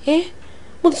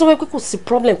mo ti sọ pé kò sí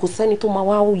problem kò sẹ́ni tó máa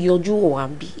wá yọjú wò wá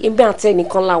bí ebi àti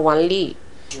ẹnìkan là wà ń lé.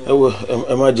 ẹ wo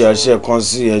ẹ má jẹ àṣẹ kan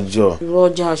sí ẹjọ́.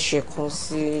 ìrọ̀jà àṣẹ kan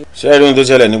sí. ṣé ẹ rí ohun tó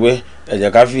ṣẹlẹ̀ ni pé ẹ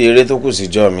jẹ́ ká fi eré tó kù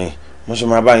síjọ́ mi mo ṣe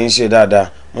máa bá yín ṣe dáadáa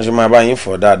mo ṣe máa bá yín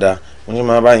fọ̀ dáadáa mo ṣe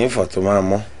máa bá yín fọ̀ tó máa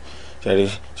mọ́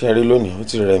ṣẹ́rí lónìí ó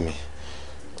ti rẹ̀ mí.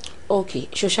 ok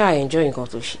ṣoṣà enjoy nǹkan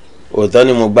tó ṣe. òótọ́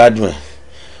ni mo gbádùn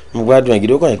ẹ̀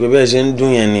gidi ó kàn yín pé bẹ́ẹ̀ ṣe ń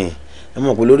dún yẹn ni ẹ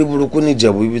mọ̀ pé lórí burúkú ní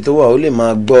Ìjẹ̀bú ibi tó wà ó lè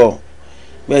máa gbọ́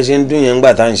bẹ́ẹ̀ ṣe ń dún yẹn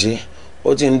ńgbà tá à ń ṣe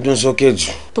ó ti ń dún sókè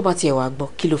jù. tó bá tiẹ̀ wá gbọ́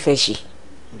kí ló fẹ́ ṣe.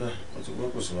 bẹ́ẹ̀ o ti gbọ́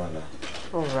kò sí wàhálà.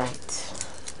 all right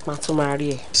máa tún máa rí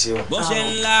ẹ. bó ṣe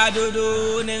ńlá dúdú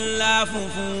ní ńlá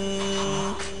funfun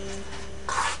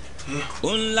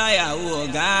ó ńlá ìyàwó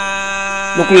ọ̀gá.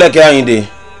 mo kúnlẹ̀ kí Àyìndé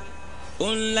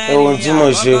ohun tí mo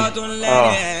ṣe.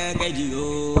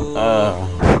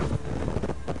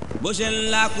 bó ṣe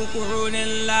ńlá kúkúrú ní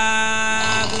ńlá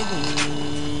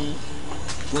gúngùn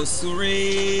kò súré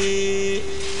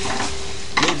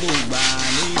gbogbo ìgbà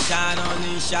ní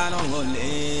ṣáná wọlé.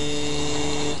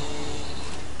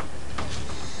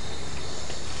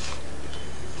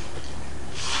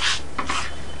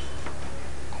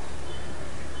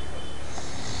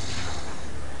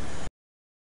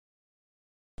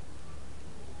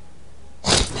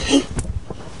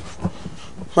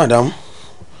 madam.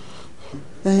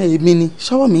 èmi ni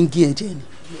ṣọ́wọ́ mi ń gé ẹ̀jẹ̀ ni.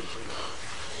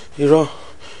 irọ́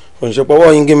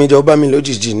òǹṣepọ̀wọ́ yín gé mi jọ bá mi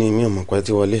lójijì ni mi ò mọ̀ pé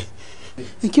ti wọlé.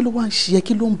 kí ló wá ń ṣe ẹ́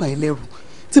kí ló ń bà ẹ́ lẹ́rù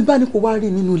tí bá ní kó wá rí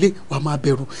nínú ilé wà máa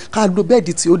bẹ̀rù ká lo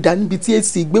bẹ́ẹ̀dì tí ó da níbi tí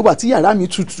èsì gbé wà tí yàrá mi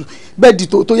tutù bẹ́ẹ̀dì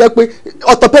tó yẹ pé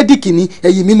orthopedic ni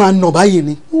ẹ̀yìn mi máa ń nà báyìí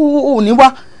ni ò ní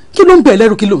wá kí ló ń bẹ̀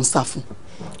lẹ́rù kí ló ń sá fún.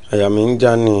 àyà mi ń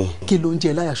já ni. kí ló ń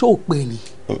jẹ láyà ṣó o pè ní.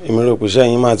 èmi rò pé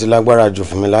sẹ́yìn máa ti lágbára jù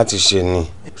fún mi láti ṣe ni.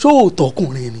 ṣó o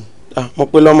tọkùnrin ni. mo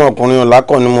pé lọ́mọkùnrin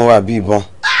ọ̀làkọ̀ ni mo wà bí ìbọn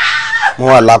mo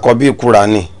wà lákọ̀ bí ìkúra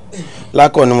ni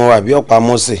lákọ̀ ni mo wà bí ọ̀pá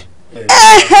Mósè.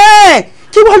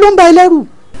 kí wọ́n ló ń ba ẹ lẹ́rù.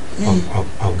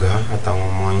 ọ̀gá àtàwọn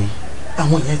ọmọ yín.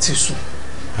 àwọn yẹn ti sùn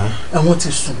àwọn ti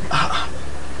sùn.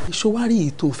 ìṣòwárí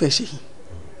yìí tó fẹ́ ṣe yìí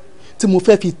tí mo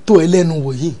fẹ́ fi tó ẹ lẹ́nu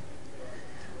wò yìí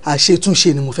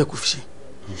àṣetúnṣe ni mo fẹ́ kó fi ṣe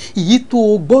èyí tó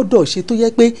gbọ́dọ̀ ṣe tó yẹ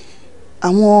pé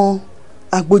àwọn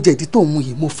agbójẹ̀dí tó ń mu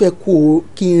yìí mo fẹ́ kó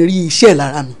kí n rí iṣẹ́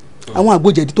lára mi àwọn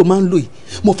agbójẹ̀dí tó máa ń lò yìí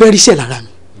mo fẹ́ rí iṣẹ́ lára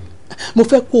mi mo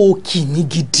fẹ́ kó o kì mí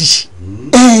gidi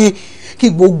kí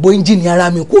gbogbo ẹ́ńjìnì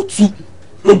ara mi kó tú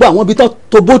gbogbo àwọn ibi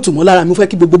tó bóòtù mọ́ lára mi mo fẹ́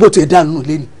kí gbogbo bóòtù ẹ̀ dànù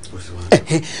lẹ́nu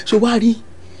ṣé wàá rí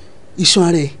iṣan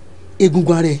ara ẹ̀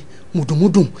egungun ara ẹ̀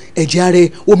mùdùmùdùm ẹ̀jẹ̀ ara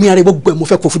ẹ̀ omi ara ẹ̀ gbogbo ẹ̀ mo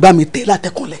fẹ́ kó fi bá mi tẹ̀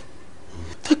látẹ̀kànlẹ̀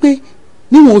fẹ́ pé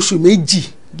níwọ̀n oṣù méjì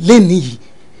lẹ́ni yìí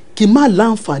kí n má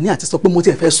láǹfààní àti sọ pé mo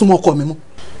tiẹ̀ fẹ́ súnmọ́ ọkọ mi mọ́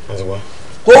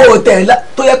kó o tẹ̀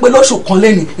tó yẹ pé lóṣù kan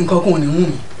lẹ́ni nǹkan kan ò ní mú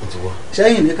mi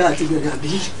sẹ́yìn ní ká àti bẹ̀rẹ̀ àbí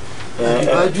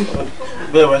àbíwájú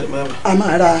a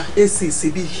máa ra AC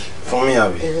síbí fún mi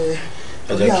àbí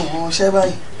orí àwọn ọṣẹ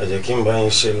báyìí. ẹ jẹ́ kí n bá yín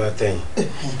ṣe látẹ̀yìn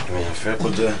èèyàn fẹ́ kó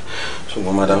jẹ́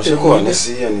ṣùgbọ́n madam ṣé kò wà ní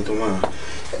sí ẹni tó máa.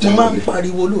 mo máa ń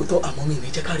pariwo lóòótọ́ àmọ́ mi ò ní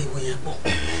jẹ́ káriwo yẹn pọ̀.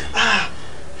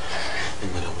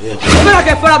 mo fẹ́ràn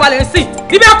kẹ́ fọ́ra balẹ̀ sí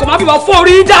níbẹ̀ kò má fi bọ̀ fún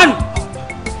orí dànù.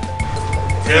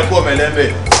 ẹ kú ọ̀mẹ̀lẹ́mẹ̀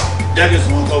jẹ́ kí n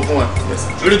sùn tán fún ẹ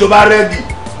torí tó bá rẹ́ẹ̀dì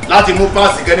láti mú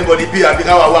páàsì kẹ́nìbọ̀dì bí àbí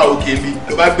káwa wà òkè mi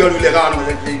tó bá gbẹ́rù ilẹ̀ káwa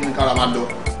náà ṣe ní kára máa lọ.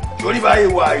 torí báyìí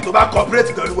wà yìí tó bá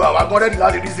cooperate pẹ̀lú wa wà gan rẹ́ẹ̀dì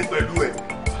láti rí sí pẹ̀lú ẹ̀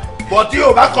bọ̀ tí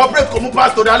o bá cooperate kò mú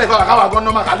páàsì tó dálẹ̀ káwa gan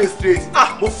normal kálẹ̀ straight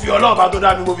mo fi Ọlọ́run bá tó dá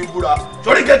mi mo fi búra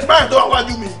torí gẹ̀ẹ́tì báyìí tó wà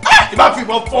wájú mi tí bá fi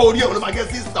ìbọn fọ́ orí ẹ̀ wọ́n ló máa gẹ́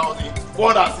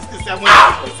 6,467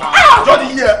 jọ́ni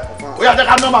yẹ ó yà jẹ́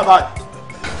ká normal báyìí.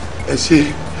 ẹ ṣe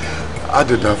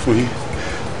àdèdà fún yín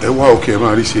ẹ wá òkè ẹ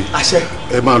máa rí ṣe àṣẹ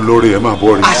ẹ máa lọrẹ ẹ máa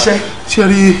bọrẹ àṣẹ ṣe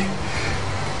rí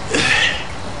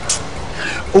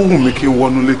ó wù mí kí n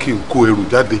wọnúlé kí n kó ẹrù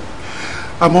jáde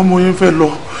àmọ́ mo yín fẹ́ lọ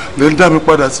lè ń dá mi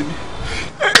padà síbí.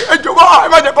 ẹ jọ̀wọ́ ẹ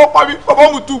má jẹ́ kó pa mí bàbá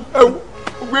mi tú ẹ̀wù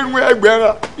gbẹ̀rù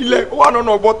ẹgbẹ̀rún ilẹ̀ wà nínú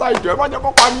ọ̀bọ̀tà ìjọ ẹ má jẹ́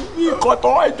kó pa mí ní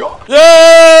ìkọ̀tọ̀ ẹjọ́.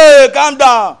 Hey, calm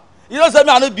down. You know say me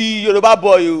I no be Yoruba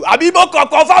boy o. I be Igbo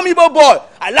confirm Igbo boy.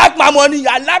 I like my money.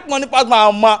 I like money pass my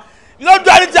mama. You don't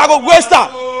do anything I go waste am.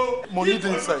 Money dey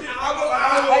inside.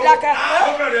 ẹ dákẹ́.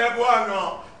 ó bẹ̀rẹ̀ ẹ̀bùn àná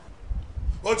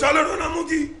òjò lónìí náà mú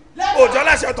kí òjò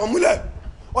láṣẹ tán múlẹ̀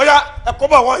ó yá ẹ̀kọ́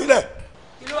bọ̀ wọ́n ilẹ̀.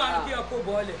 kí ló wà ní kí ọkọ̀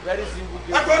bọ́ọ̀lẹ̀.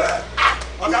 ẹ̀kọ́ lẹ̀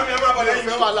ọ̀gá mi ẹ máa bọ̀ lẹ́yìn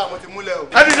mi.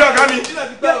 ẹ ti ṣe ọ̀gá mi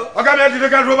ẹ ti ṣe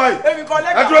ká dúró báyìí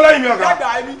ẹ dúró lẹ́yìn mi ọ̀gá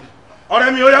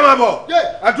ọ̀rẹ́ mi ó yá máa bọ̀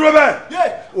ẹ dúró bẹ́ẹ̀.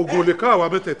 oògùn ò lè ká àwa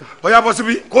mẹ́tẹ̀ẹ̀ta. ó yá bọ́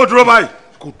síbi kó dúró báyìí.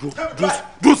 kò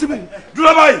dúró síbẹ̀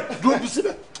dúró báyìí. dúró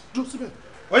síbẹ̀.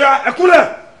 ó yá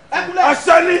ẹ̀kúnlẹ̀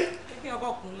àṣẹ ni.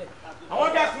 àwọn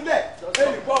ọjà sílẹ̀.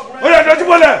 ó yá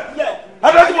dọ́júbọ̀lẹ̀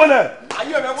adọ́júbọ̀lẹ̀.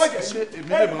 ayé ọ̀rẹ́ wọ́n jẹ̀. ṣé èmi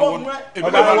lè máa wọnú.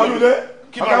 ọ̀gá wọnúlé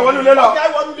ọ̀gá wọnúlé lọ.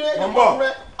 mọ̀ ń bọ̀.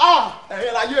 ẹ̀yẹ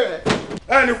láyé rẹ̀.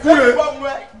 ẹ ní kúre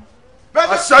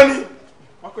àṣẹ ni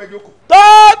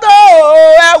tótó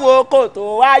ẹ wo kòtò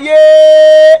ayé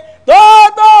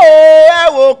tótó ẹ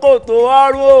wo kòtò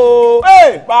ọ̀run o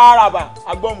bárabà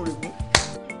agbọ́mùrègún.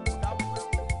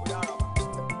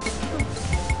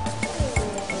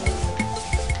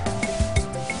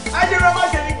 ajẹ́rọ má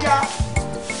ṣe ní kíá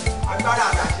agbára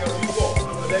àtàṣẹ òyìnbó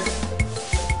ọ̀nà lẹ́yìn.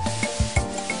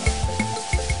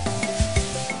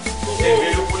 èmi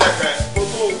ló kú lẹ́fẹ̀ẹ́.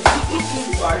 kótó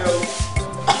ìbàrẹ̀ o.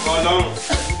 ọlọ́run.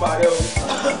 ìbàrẹ̀ o.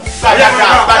 gbàdájà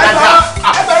gbàdájà.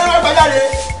 ẹ bẹ̀rẹ̀ náà gbàdáre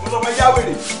mo lọ máa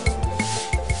yáwèrè.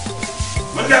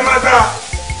 mo tẹ́ máa gbà.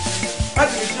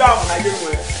 láti fi ṣe àwọn àyè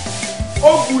wọn ẹ̀. ó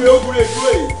gure dúró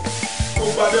èyí kó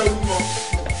gbàdé Olúmọ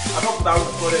àbọ̀kúta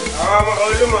orúkọ rẹ̀. ọmọ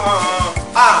Olúmọ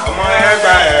ọmọ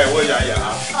ẹgbà ẹ̀ wọ yàyà.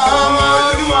 ọmọ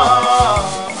Olúmọ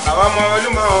ọmọ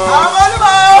Olúmọ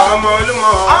ọmọ Olúmọ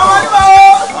ọmọ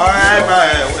ẹgbà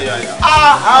ẹ̀ wọ yàyà.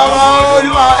 ọmọ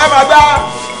Olúmọ ẹ máa gbá.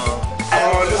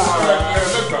 ọmọ Olúmọ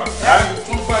ẹgbà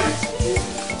tún báyìí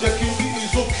jẹ́ kí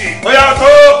it's okay. ó yà tó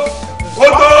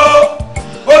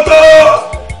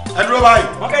ẹ dúró báyìí.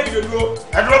 wọ́n kẹ́ ìdíje dúró.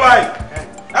 ẹ dúró báyìí.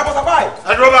 ẹ bọ́ sọ báyìí.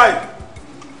 ẹ dúró báyìí.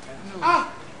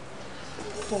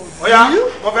 ó yá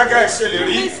mo fẹ́ kẹ́ ẹ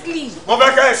ṣèlérí mo fẹ́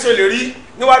kẹ́ ẹ ṣèlérí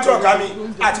níwájú ọ̀gá mi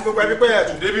àti gbogbo ẹbí pé ẹ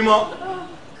tún débi mọ́.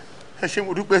 ẹ ṣé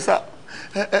mo dúpẹ́ sá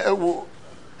ẹ wo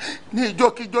ní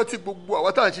ìjọ́kíjọ́ tí gbogbo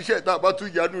àwa tá à ń ṣiṣẹ́ ìta bá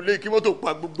tún yanu ilé kí mọ́tò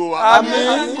pa gbogbo wa.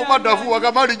 àmín. kó má dà fún wa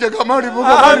ká má rí jẹ ká má rí mú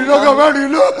ká má rí lọ ká má rí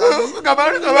lọ ká má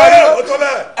rí lọ. ó tó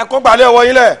bẹ́ẹ̀. ẹ kó gbalẹ̀ ọwọ́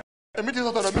yín lẹ̀. èmi ti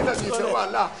sọ tọ̀dọ̀ mi lẹ́nu ìfẹ́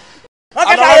wàhálà.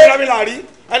 àlọ́ mi là rí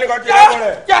ẹnìkan kí ẹ lọ́wọ́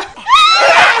rẹ̀.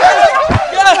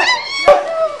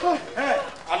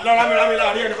 alọ́ramíramí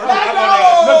la rí ẹnìkan tó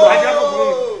ń bọ̀ rẹ̀.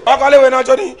 ọkọléwé náà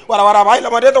tó ní wàràwàrà báyìí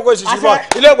lọmọdé tó kó èsì bọ̀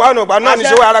ilé ìgbà ọ̀nà ìgbà náà ní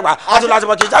ìṣòwò àràgbà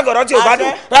àtúntò kì í jágọ̀rọ̀ tí ò bá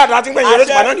dùn dáadáa tí ń gbẹ̀yìn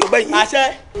olóṣùpá náà ní ògbẹ́yìn.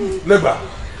 lẹ́gbàá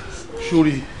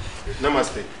sórí.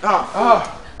 namaste.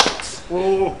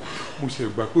 mo ṣe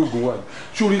gbà pé oògùn wà ní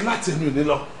sórí láti ẹnu ìní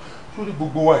lọ sórí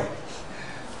gbogbo wa yìí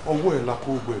ọwọ́ ẹ̀ la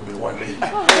kó gbogbo ẹ̀mí wa lẹ́yìn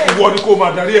ìwọ ni kó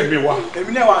máa darí ẹ̀mí wa.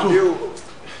 èmi náà wà ní o.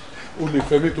 o lè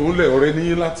fẹ́ mi tó ń lẹ̀ ọ̀rẹ́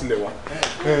níyìn láti lẹ̀ wá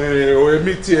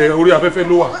ẹ̀mí tiẹ̀ orí afẹ́fẹ́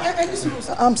ló wà.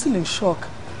 I'm still in shock.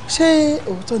 Ṣé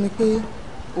òótọ́ ni pé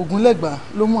Ògúnlẹ̀gbà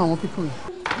ló mú àwọn pípọ̀ yìí?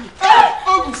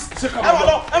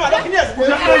 ẹ máa lọ kí ni ẹ̀sìn.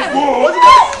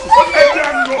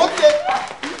 ó ti dé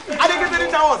adékèké ní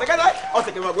sáwọn ọ̀sẹ̀ kẹta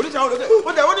ọ̀sẹ̀ kẹfà kò ní sáwọn lókè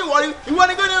ó tẹ̀ wọ́n ní ìwọ́ni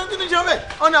ìwọ́ni kí ni sẹ́wọ́n bẹ̀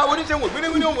ọ̀nà àwọn oníṣẹ́wọ̀n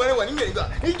gbẹ́nẹ́gbẹ́nẹ́ òun ẹ̀rẹ̀ wà ní mẹ́rin gbà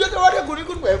ìjọ tó wọ́n dé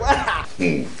kùnìkùnì pẹ̀ wá.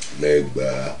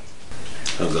 Lẹ́gbàá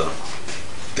ọ̀gá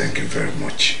thank you very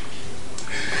much.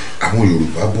 àwọn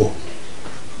Yorùbá bọ̀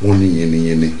wọ́n ní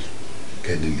yẹniyẹni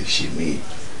kẹ́ni lè ṣe mí.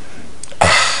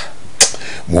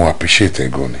 mo appreciate ẹ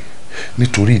gan ni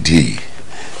nítorí ìdí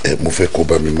èyí mo fẹ́ kó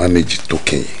bá mi manage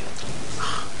token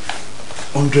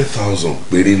 100,000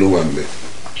 péré ló wà nílẹ̀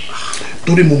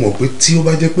torí mo mọ̀ pé tí ó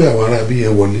bá jẹ́ pé àwọn ará bí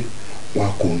yẹn wọlé wọn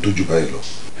á kó ohun tójú báyìí lọ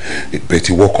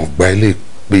ìbẹ̀tí wọ́kàn gba ilé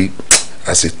pé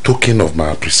as a token of my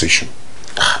appreciation.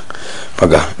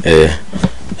 ọ̀gá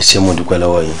ṣé mo dúpẹ́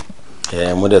lọ́wọ́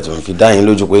yín mo dẹ̀ tún fi dá yín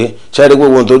lójú pé ṣáàrí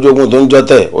gbogbo ohun tó jógun tó ń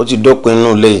jọ́tẹ̀ ó ti dópin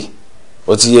inú ilé yìí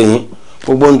ó ti yé yín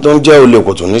gbogbo ohun tó ń jẹ́ olè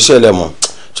kò tún ní ṣẹlẹ̀ mọ́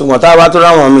ṣùgbọ́n tá a bá tó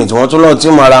ráwọn míì tí wọ́n tún lọ́n tí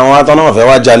mo ara wọn atọ́ náà fẹ́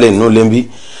wá jalè nínú ilé ń bí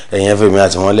ẹ̀yìn ẹ̀fẹ̀ mi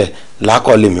àti wọn lẹ̀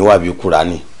lákọ̀ lèmi wà bí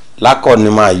Kùránì lákọ̀ ni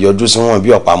máa yọjú sí wọn bí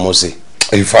ọ̀pá Mósè.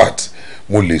 In fact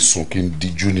mo lè sùn kí n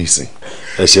díjú nísìn.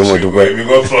 ẹ ṣé mo dúpẹ́ èmi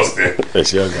gan trust ẹ. ẹ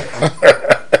ṣé ọ̀gá.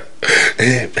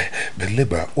 bẹ́ẹ̀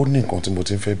lẹ́bàá ó ní nǹkan tí mo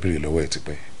ti ń fẹ́ béèrè lọ́wọ́ ẹ̀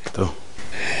tipẹ́.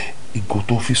 ìgò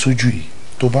tó fi sójú yìí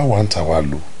tó bá wà ń ta wá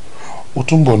lò ó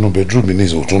tún bọ̀ nù bedroom mi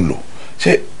nísìn ó tún lò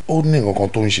ṣé ó ní nǹkan kan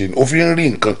tó ń ṣe ni ó fi ń rí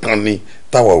nǹkan kan ní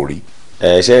táwa ò rí.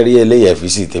 ṣe rí eléyìí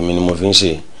ẹ̀fíìsì tèmi ni mo fi ń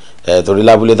ṣe torí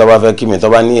lábúlé tó bá fẹ́ kí mi tó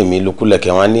bá ní èmi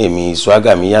lukulẹ̀kẹ̀ wọn ní èmi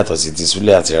swaga mi yàtọ̀ sí ti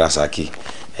Súlẹ̀ àti Rasaki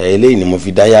eléyìí ni mo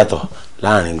fi dá yàtọ̀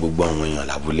láàrin gbogbo àwọn èèyàn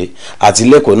lábúlé àti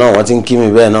lẹ́kọ̀ọ́ náà wọ́n ti ń kí mi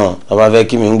bẹ́ẹ̀ náà tó bá fẹ́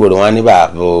kí mi ń gbòòrò wọn ní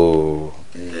bàbá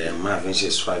máa fi ń ṣe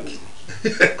swagi.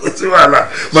 kò sí wàhálà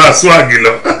máa swagi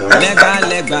lọ.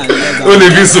 lẹ́gbà ó lè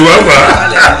fi sùn wá pa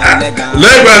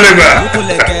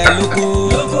lẹ́gbà.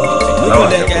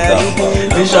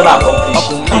 mission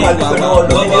accomplished. ọmọ àgbẹ̀ náà lọ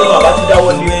ní ilé bàbá ti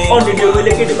dáwọ́ ní ọ̀nìdé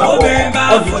orílẹ̀-èdè bá wọ̀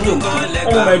ọ̀dùnkún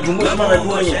ọmọ ẹ̀dùn mọ́ ọmọ ẹ̀dùn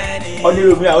wọ̀nyẹn ọ̀nìdé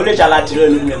omi àwọn olóòṣà láti rẹ̀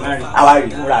lómi ẹ̀ márùn àwa rí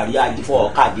fúnra rí àjẹfọ́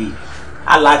ọ̀kadì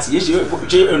aláàtì yìí ṣe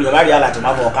ènìyàn má rí aláàtì má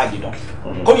fọ ọ̀kadì náà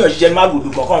kóníyàn ṣiṣẹ́ má gbòdù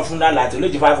kọ̀ọ̀kan fún aláàtì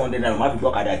olóòjì 500 naira má fi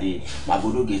gbọ́kadà dé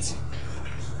Màgòdó gẹ̀ẹ́tì.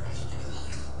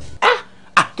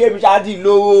 kébì ṣáàtì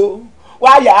lówó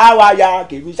wáyà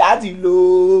kèmí ṣáàtì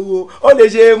lówó ó lè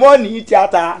ṣe mọ́ọ̀nì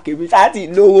tíátà kèmí ṣáàtì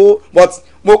lówó but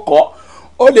mo kọ́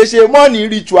ó lè ṣe mọ́ọ̀nì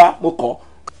ritual mo kọ́.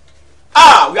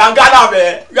 we are Ghana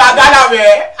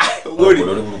bẹ́ẹ̀. owó rè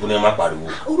olórí burúkú ni ẹ má pariwo.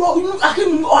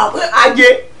 akéwì ajé.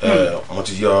 mo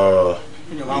ti yọ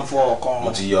èèyàn máa ń fọ ọkàn.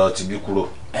 mo ti yọ tibí kúrò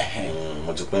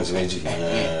mo ti pín sí méjì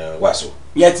wàásù.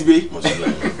 yẹ ti bẹ. mo ti yọ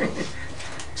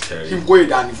kí n kó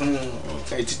ìdání fún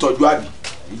títọ́jú àbí.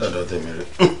 dọ̀dọ̀ tèmi rè.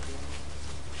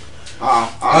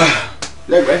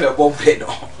 lẹ́gbẹ̀ẹ́ fẹ́ bọ́ bẹ́ẹ̀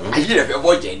náà ayé rẹ̀ fẹ́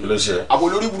bọ́ jẹ́ ni. ló ṣe. àbò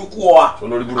olórí burúkú ọ wa.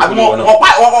 olórí burúkú ni wọn náà.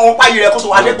 wọ́n pa yìí rẹ̀ kó tó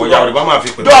wá dé tó lọ. yorùbá máa fi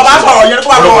pè. tó o bá sọ̀rọ̀ yẹn kó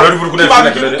bá lọ olórí burúkú náà fi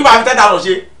lẹ́kẹ̀lẹ́. kí bá fi tẹ́ta lọ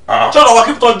ṣe. ṣé ọ̀rọ̀ wa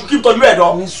kí n tọ́jú ẹ̀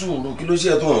dán. ní sùúrù kí ló ṣe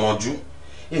ẹ tó wọ̀n jú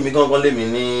èmi gangan lèmi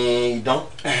ní idán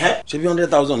ṣé bí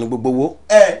 100,000 ní gbogbo owó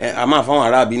a máa fáwọn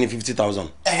aráàbí ní 50,000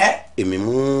 èmi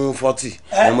mú 40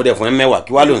 ẹ mo dẹ̀ fún ẹ mẹ́wàá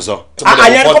kí wàá ló ń sọ.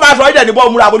 àyẹn kó máa sọ ẹ̀ ní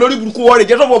bọ́ọ̀mù rẹ̀ àbò lórí burúkú wọ́ọ̀rẹ̀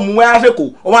jẹ́ sọ́fọ̀ mú ẹ́ àṣekò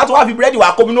òun á tún wá fi búrẹ́dì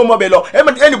wá kó mi ní ọmọ bẹ̀ lọ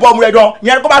ẹ̀ ní bọ́ọ̀mù rẹ̀ dán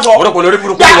yẹn kó máa sọ. ọ̀rọ̀ kò lórí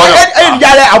burúkú ni wọ́n yọ. ẹ̀ ní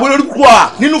yàrá àbò lórí burúkú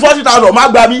wa nínú 40,000 má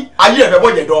gbà mí. ayé ẹ̀ fẹ́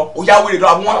bọ̀ jẹ̀ dán o yà wéré dán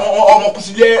àwọn ọmọ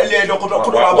kùsì lé ẹ̀dán kó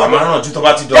wà máa ràn ju tó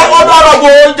bá ti dọ̀. jẹ́ ọdún ọ̀rọ̀ wo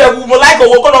ìjẹ̀bù mo láìkọ̀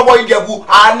wo kọ́nà bọ̀ ìjẹ̀bù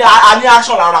àní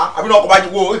action lára àbí náà kò bá ju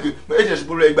wo èdè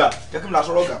ìṣubú rẹ̀ gbà jẹ́ kí n la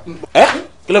sọ̀rọ̀ gà.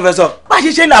 kí ló fẹ́ sọ. bá a ṣe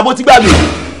ṣe ní àbó ti gbà mí.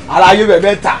 aláyé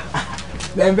bẹ̀bẹ̀ ta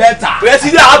bẹ̀bẹ̀ ta.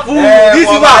 president apu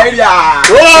disiba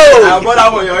àbọ̀dá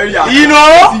wọ̀ yàn area. iná.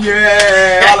 ti yẹ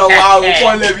alọ́wọ́ àwọn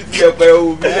pọ́ńlẹ̀ bíi ti yẹpẹ o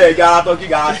bílẹ̀ gara tọ́kì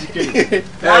gara chicken.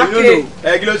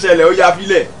 kí ló ṣẹlẹ̀ ó ya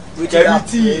filẹ̀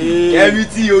kẹ́mi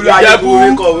tí olùyàwó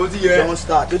rẹ̀ kọ̀ ó ti yẹ.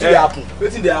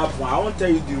 wetin dey happen I wan tell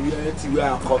you the reality wey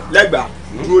I come. lẹ́gbàá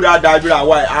dúró dáadáa dúró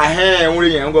àwa ahẹ́n ń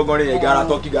rìn yẹn ń gọ́gọ́ rìn yẹn gara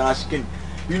tọ́kì gara chicken.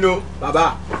 You know,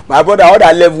 Baba, my brother, all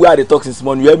that level where I dey talk since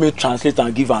morning, you help me translate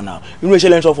and give her now. You know, she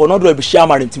learn for not do be share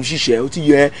marry team she share. Oti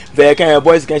ye, ve kan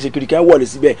boys kan ṣe kiri kan wọlé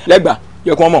síbẹ̀. Legba,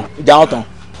 ye ko mo, ja on tan.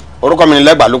 Orúkọ mi ni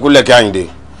Legba Lukuleke Ayinde.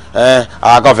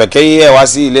 Àkàn fẹ́ kí ẹ wá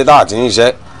sí ilé tá a ti ń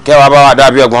ṣe. Kẹ́ wá bá wa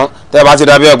dàbí ọgbọ́n. Tẹ́ bá ti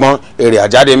dàbí ọgbọ́n, èrè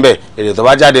àjáde ńbẹ̀. Èrè tó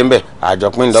bá jáde ńbẹ̀,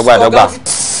 àjọpín dọ́gba dọ́gba.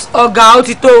 Ọ̀gá ó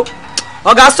ti tó.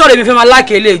 Ọ̀gá sọ̀rọ̀ èmi fẹ́ máa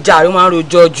láàkè lè jà ó máa ń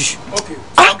rojọ́ jù. Okay.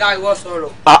 Ọ̀gá ìwọ sọ̀rọ̀.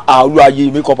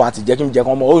 Olúwayé makeup àti jẹ́ kí n jẹ́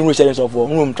kán mọ́ ó irun ìṣẹ̀lẹ̀ sọ̀fọ̀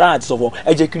irun trying àti sọ̀fọ̀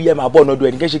ẹ jẹ́ kiri ẹ máa bọ̀ ọ̀nàdọ̀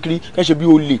ẹni kẹ́ ṣe kiri kẹ́ ṣe bí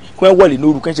ó lè kí wọ́n wọlé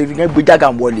lóru kẹ́ ṣe kiri kẹ́ gbé jágà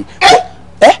wọlé.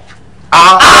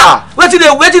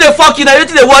 wetin dey fuck you na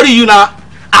wetin dey worry you na.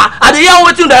 I dey hear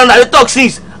wetin una dey talk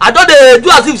since I don dey do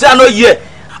as if say I no hear.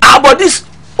 But this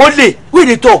ole wey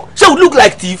dey talk say we look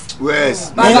like thief.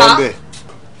 Yes.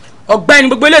 Ọ̀gbẹ́ni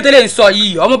gbogbo ilé tẹ́lẹ̀ ń sọ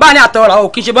yìí ọmọ bá ní àtọ̀rọ̀ o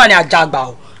kì í ṣe bá ní àjàgbà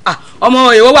o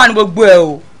ọmọ èèwọ̀ wà ní gbogbo ẹ̀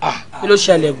o kí ló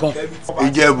ṣẹlẹ̀ gan.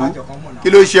 Ìjẹ̀bú kí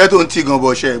ló ṣe tó ń tì gan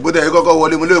bọ̀ ṣe bó tẹ̀ yí kọ́kọ́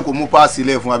wọlé mo lè kó mú páàsì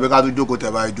ilẹ̀ fún abẹ́ká tó jókòó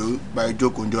tẹ̀ bá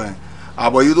ìjókòó jọ yẹn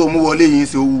àbọ̀ yìí tó mú wọlé yìí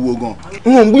ṣe wúwo gan.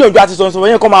 n gbìyànjú àti sọ̀rọ̀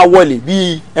yẹn kọ́ máa wọlé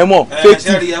bíi ẹ̀mọ́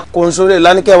fẹ́tì. kò ń sọ̀rọ̀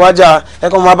lánìkẹ́ wájà ẹ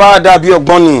kàn máa bá wa dà bí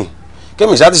ọgbọ́n ni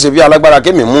kémi ṣáà ti ṣe bí alágbára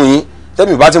kémi mú yín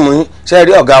tẹ́mi bá ti mú yín ṣe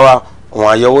rí ọ̀gá wa wọn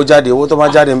àyẹ̀wò jáde owó tó bá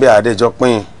jáde ń bẹ àdéjọ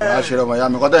pín. àṣírí ọmọ ìyá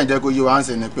mi kọ́tà ń jẹ́ kó yé wa ń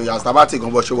sìn ni pé yàtọ̀ bá ti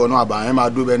gan bọ̀ ṣe wọnú àbá yẹn máa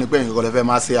dúró bẹ́ẹ̀ ni pé nǹkan lè fẹ́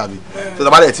máa ṣe àbí tó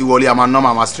tàbá dẹ̀ ti wọlé a máa ná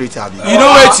màmá straight àbí. You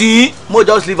know wetin mo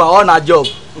just leave her on her job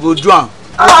go do am.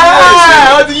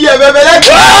 ó ti yí ẹ bẹ́ẹ̀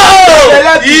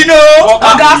lẹ́gbẹ̀ẹ́. Ino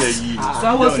ọ̀gá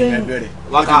sanwó sẹ́yìn.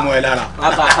 wọ́n ti mú ẹ lára.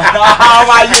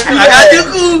 ọmọ ayé bí ẹ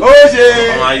àyájúkú ó ṣe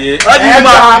ọmọ ayé. ọdún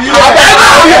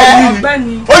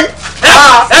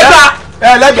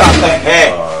ma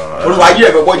lẹ́gbàá olùwàjì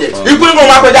ẹ̀fẹ̀ bọ́jẹ̀ ikú ní kò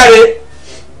máa pẹ́ jáde.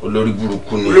 olórí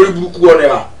burúkú ni. olórí burúkú ọ̀rẹ́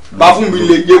wa bá fún mi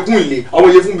lè yekún ilé ọmọ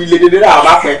yẹ fún mi lè dédé náà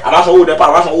àbá pẹ́ àbásanwó dẹ́pà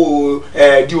àbásanwó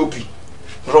DOP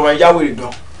rọmọ ìyáwó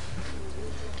ìdán.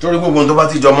 torí gbogbo tó bá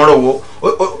ti jọ mọ́rọ̀ wo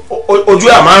ojú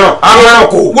ẹ̀ àmáràn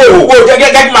kò. wo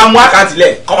gẹ́gẹ́ kí máa mú àkáǹtì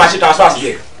lẹ̀ kọ́ máa ṣe transfer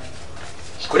sílẹ̀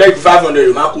kó dẹ́ ju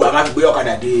 500 máa kú àmá fi gbé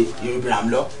ọ̀kadà dé Ibrahim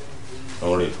lọ.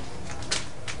 ọ̀rẹ́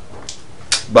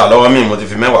gbà lọ́wọ́ mi mo ti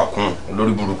fi 10 kún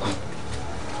olórí burúkú.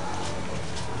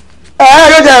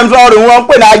 yóò jẹ́ sọ̀rọ̀ wọn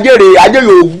pè ní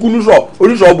ajẹ́rè ògún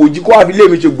oníṣọ̀ bòjì kó àfi lé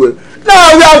mi ṣe gbé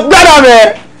náà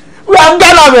we are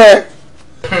Ghana mẹ́.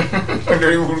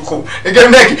 olórí burúkú ẹgbẹ́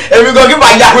mẹ́kì èmi gan kí n bá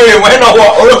ya wèrè wọ́n náà wọ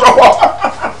olóṣọ́pọ̀.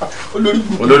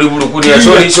 olórí burúkú ni ẹ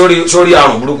sórí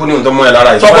àrùn burúkú ni nǹkan mọ́ ẹ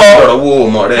lára ìjọba ìjọba owó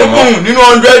ọmọ rẹ mọ́. nínú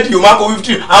 100 yóò máa kó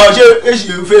 50 àwọn ṣé èsì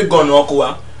fẹ́ gan-an ọkọ̀ wa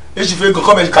èsì fẹ́ gan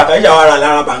kọ́mẹ̀tì kàkà ìyá wa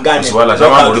lára bàǹgà ni. àṣìwá làṣà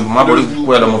má borí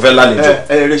púpọ̀ ẹ̀ lọ mo fẹ́ lálejò.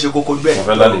 ẹ rẹ ṣe kókó bẹ́ẹ̀ mo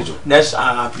fẹ́ lálejò. next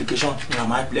application na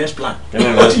my next plan.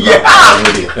 ó ti yẹ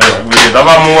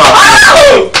tọ́ba mú wa.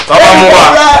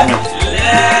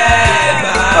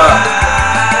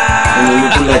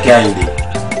 Lukuleke Ayinde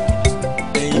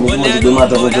èmi tí mo ti gbé máa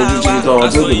tọ́ fún ojú tí tọ́ wọn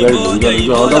tí ó lè bẹ̀rẹ̀ lórí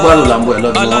ọjọ́ àwọn tọ́gbà ló là ń bọ̀ ẹ̀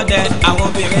lọ́dún wọn.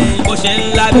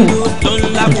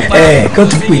 kán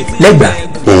tún pè lẹ́gbà.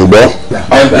 ǹgbọ́.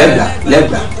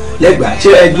 lẹ́gbà ṣé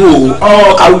ẹjọ́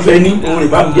o kàwé ní òun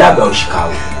ìbá mi bí àgbà òṣìkà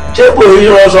o ṣé kò rí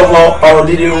wọn sọ fún ọ̀rọ̀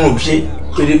dídí rún ṣe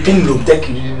kiri pin ló tẹ́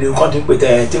kiri kọ́ ti pè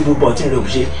tẹ́ tébù bọ̀ tí ń lò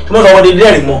ṣe tí wọ́n sọ wọn dídí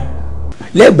ẹ̀rìn mọ́.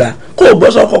 lẹ́gbà kó o bọ́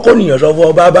sọ kọ́kọ́ nìyàn sọ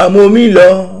fún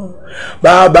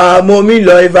bàbá mo mi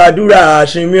lọ ìfàdúrà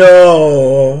àṣìmí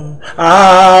ọ̀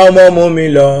ọmọ mú mi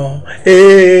lọ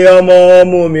ọmọ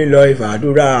mú mi lọ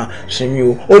ìfàdúrà sinmi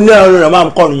o ó ní àwọn èèyàn máa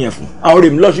ń kọrin yẹn fún àwọn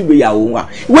rèmi lọ́sùn ìgbéyàwó wa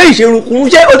ìwé ìṣerunku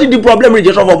ṣé ó ti di problem rẹ̀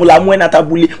jẹ́ sọ́fọ̀ fúnla mú ẹ̀ náà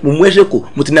tabulé mo mú ẹsẹ̀ kò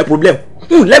mo ti ní problem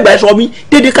lẹ́gbàá sọ mi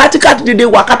dédé kátíkátí dédé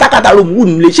wà kátàkátà ló mú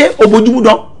nílé ṣé o bójúmú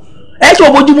dán ẹ ṣe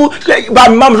o bójúmú bá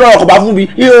mi máa mi sọ̀rọ̀ ọkọ̀ bá fún mi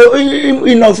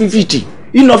iná 550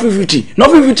 iná 550 no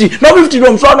 50 no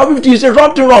 50 is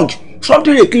something wrong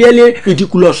something clearly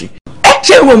ridiculous.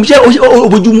 ṣé òun ṣe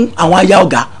òbójúmú àwọn aya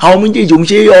ọ̀gá àwọn méjèèjì òun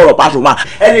ṣe ọ̀rọ̀ Pasuma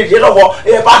ẹni ìṣe lọ́kọ̀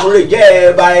Pasuma lè jẹ́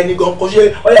ẹ̀bà ẹni gan kó ṣe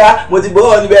ọ̀yà mo ti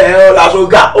gbọ́ níbẹ̀ ẹ̀rọ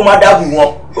làṣọgà ó máa dábù wọn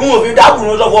òun ò fi dábù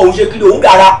wọn sọ́kọ̀ òun ṣe kí òun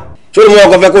gara. sórí mo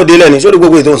ọkọ fẹ́ kó délẹ̀ ni sórí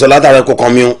gbogbo ètò ìsọ̀ látara ẹ̀kọ́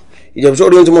kan mi o ìjẹ̀bù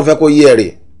sórí ohun tí mo fẹ́ kó yí ẹ̀ rè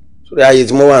sórí ààyè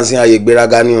tí mo wà ń sin ààyè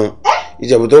gbéraga ni o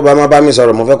ìjẹ̀bù tó bá má bá mi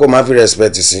sọ̀rọ̀ mo fẹ́ kó má fi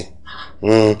respect sí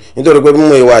nítorí pé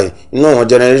mímú ìwà yìí inú àwọn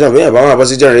generation bẹ́ẹ̀ bá wọn bọ́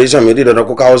sí generation mi rí dandan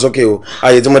kó káwọ́ sókè o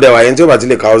ààyè tí mo dẹ̀ wà yẹn tí ó bá ti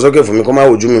lè káwọ́ sókè fún mi kó má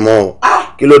wojú mi mọ́ o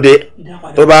kí ló dé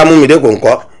tó bá mú mi dé kò ń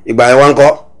kọ́ ìgbà yẹn wá ń kọ́.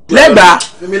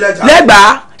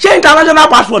 lẹ́gbàá ṣé international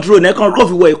passport ro nìkan kó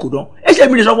fi wọ Èkó dán ẹ ṣe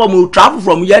mi lè sọ fọ mo travel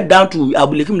from here down to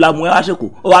abúlé kí mi la mú ẹ wá sẹ́kù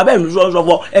ọba abẹ́ mi sọ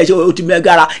fọ ẹ ṣe o ti mẹ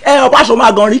gara ẹ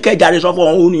Pasuma gan rí kẹjà rẹ sọ fọ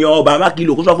òun nìyẹn ọba má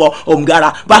kìlò kó sọ fọ òun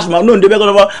gara Pasuma náà ń débẹ́ kó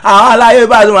sọ fọ àwọn aláyé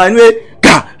Pasuma ní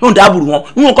ká ló ń dábùrù wọn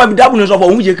níwọ̀n kọ́ ibi dábùrù ní sọ fọ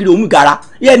òun ṣe kiri òun gara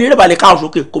yẹ ni ìrẹ́bàlẹ̀ káwọn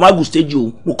sókè kó má gùn stage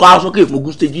òun mo káwọn sókè mo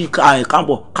gùn stage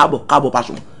káàbọ̀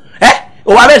Pasuma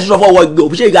o wa bẹ́ẹ̀ sọ fọ wọ ìgbẹ́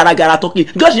òfìṣẹ́ ìgaragara tọ́kì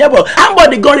just yẹ bọ̀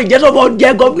ambode gọ́rin jẹ́ sọ́fọ́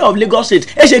jẹ́ governor of Lagos State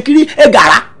ẹ ṣe kiri ẹ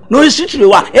gara lórí sítìrì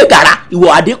wa ẹ gara ìwọ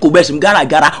adé kò bẹ́ẹ̀ sì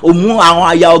gara òmù àwọn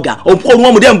aya ọ̀gá òmù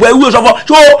wọn mọ̀dé nbọ ewúro sọ́fọ́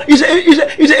so it's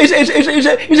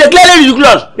a clearly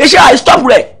ridiculous ẹ ṣe à stop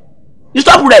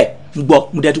rẹ̀ gbọ́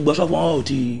mo dẹ̀ tún gbọ́ sọ́fọ́ ọ̀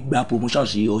ti gba promotion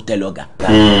sí hotel ọ̀gá.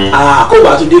 kó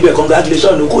wàá tún débẹ̀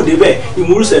congratulations kó débẹ̀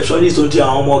ìmú receptionist tó ti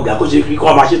àwọn ọmọ ọ̀gá kó ṣe kí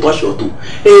kó máa ṣe tọ́ṣì ọ̀tọ̀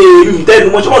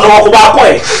tẹ́nu mo ṣe mọ̀ sọ́wọ́ kó bá kọ́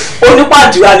ẹ̀ ó ní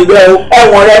pàǹtí wa níbẹ̀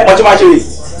ẹ̀wọ̀n rẹ̀ mo ti máa ṣe rè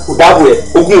kò dáàbò rẹ̀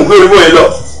ogun ògbé orí bóyá lọ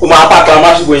ó máa bá kan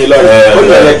máa ṣùgbọ́n yẹn lọ rẹ̀ ó ní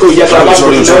ọ̀rẹ́ tó yẹ kó máa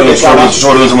ṣùgbọ́n yẹn lọ.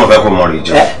 sọ́ọ́rí tó mọ̀ fẹ́ kó mọ̀ rè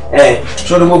jẹ́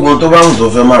sọ́ọ́rí gbogbo tó bá ń tó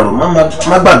fẹ́ máa rò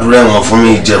má gbàdúrà ẹ̀wọ̀n fún mi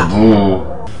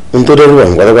Ìjẹ̀bú. n tó dẹ́rù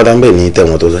àwọn pátápátá ń bẹ̀ ní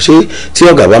tẹ̀wọ̀n tó sọ ṣé tí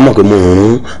ọ̀gá bá mọ̀ pé mo ń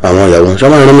rún àwọn ìyàwó ṣọ́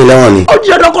máa ń rán mi lẹ́wọ̀n ni. ó ti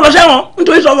ṣọdọ́ kọ́ lọ sẹ́wọ̀n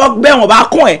nítorí sọ́fọ́ bẹ́ẹ̀ wọ́n bá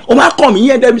kàn ẹ̀ ó máa kàn mí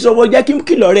yẹn dẹ́mi sọ́fọ́ jẹ́ kí n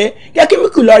kìlọ̀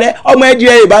rẹ ọmọ ẹ̀dí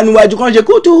ẹ̀ ìbánuwájú kan ṣe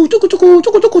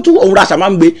kútúkútú òun ra sàmá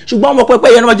ń gbé ṣùgbọ́n ọmọ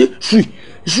pẹ́pẹ́ yẹn náà ti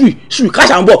sùì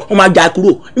káṣà ń bọ̀ wọ́n máa jà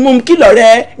kúrò mo kìlọ̀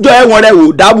rẹ jọ ẹ̀wọ̀n rẹ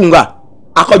wò dábùngà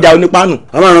akọjà onípanu.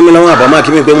 a máa rán mi lọ́wọ́ àbámá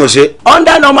kí mi pé mo ṣe.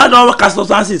 under normal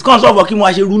circumstances kàn sọ̀fọ̀ kí mo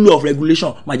wá ṣe rule of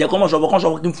regulation màjẹ́ kọ́ mọ̀ sọ̀fọ̀ kàn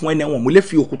sọ̀fọ̀ kí n fún ẹ̀ nẹ́wọ̀n mo lè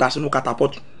fi òkúta sínú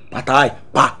catapult pàtàkì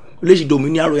pa olóṣì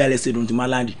dominion royal estate ohun ti máa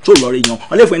láǹdì tó lọ rí yan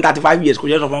wọn lè fún ẹ 35 years kò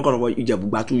jẹ́ sọ fún ọkọ̀ Ìjẹ̀bú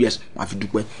gba 2 years máa fi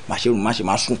dúpẹ́ máa ṣe rùn máa ṣe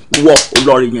máa sùn wọ́ ó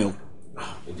lọ rí yan o.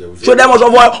 so dẹ́mọ̀ sọ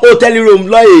fún hotel room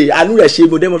lọ́ọ̀yẹ̀ àánú rẹ̀ ṣe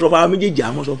mo dẹ́mọ̀ sọ fún àwọn méjèèjì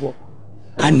àmọ́ sọ fún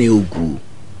àná ogun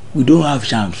we don't have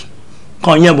chance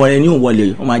kàn yẹn bọ̀ rẹ ní òun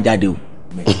wọlé ó máa jáde o.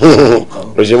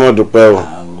 o ṣe mọ̀ dúpẹ́ o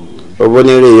owó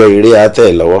ní eré yọ ìrè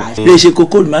àtẹ̀ lọ́wọ́. lè ṣe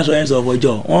kókó ní máa sọ yẹn sọ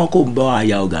fọjọ́ wọn kò ń bọ́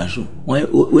àyà ọ̀gá sùn wọ́n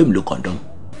wéèmù ló kọ̀ndọ́m.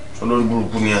 olórí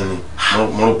burúkú ni ẹni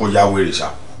mo rò pé ya wèrè ṣá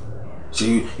ṣe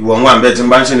ìwọ ń wà nbẹ tí n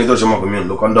bá ń ṣe ni tó ṣe mọ̀ pé mi ò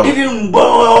lo kọ́ndọ́mù. ibi ń gbọ́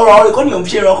ọ̀rọ̀ ìkọ́ni òun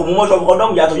ṣe é rọkùn mo mọ́ sọ fún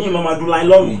kọ́ndọ́mù yàtọ̀ yìí máa dùn láì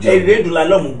lọ́mù èrè dùn láì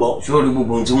lọ́mù gbọ́. ṣé o rí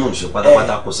gbogbo ohun tí mò ń ṣe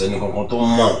pátápátá kò sẹ́ni kankan tó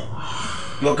mọ̀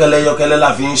yọkẹlẹ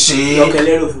la fi ń ṣe.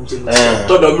 yọkẹlẹ ló fi ń ṣe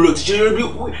tọdọ mi ló ti ṣe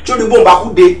sórí bóńbà kú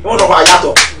de wọn sọ fún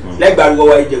ayàtọ̀ lẹgbàá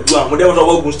wọwọ Ìjẹ̀bú àwọn ọmọdé wọn sọ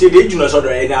fún Ògùn state èjì náà sọdọ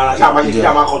ẹni ara ṣáà máa ṣe kí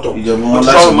a máa kọtọ. Ìjẹ̀bú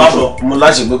mo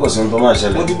láṣẹ pé kò sí ohun tó máa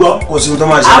ṣẹlẹ̀ kò sí ohun tó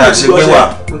máa ṣẹlẹ̀ àṣẹ pé wà.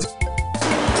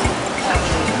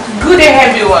 Good day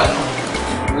everyone.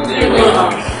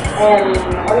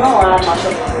 Ọlọ́run ara máa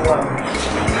ṣọ́kùnrin wa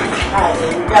ààrẹ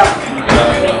ìgbà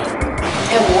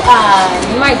ẹ wò á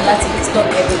ní máa ìdí láti disturb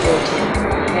everybody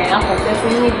akọ̀fẹ́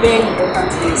fún ní very important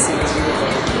place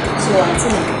so àǹtí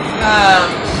mi.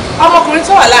 ọmọkùnrin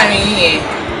tó wà láàrin yín yẹn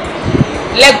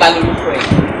Lẹ́gbàá lórúkọ ẹ̀.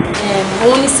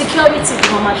 òun ni security tí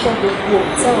wọ́n máa ṣọ́ gbogbo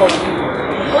tẹ́wọ̀ yìí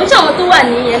òun tí àwọn tó wà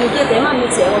ní ẹnu gate ẹ̀ máa ní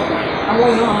ti ẹ̀rọ kan àwọn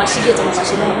èèyàn máa ṣí gate máa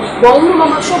ṣe lẹ́yìn but òun ló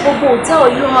máa ṣọ́ gbogbo tẹ́wọ̀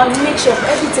yìí ló máa make sure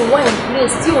everything wà in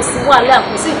place tí ò sí wàhálà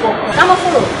kò sí ìkọ̀kọ̀ ká má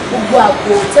fọ̀rọ̀ gbogbo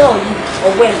àpò tẹ́wọ̀ yìí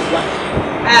ọwọ́ ẹ̀ wà.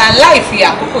 láì fi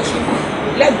àkókò ṣòfò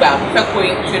Lẹ́gbàá mo fẹ́ kó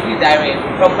introduce ara ẹ̀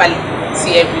properly sí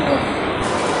everyone.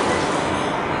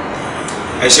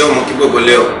 ẹ ṣé ọmọ kí gbogbo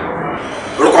lé o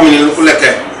orúkọ mi ni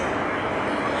Lukulẹ̀kẹ̀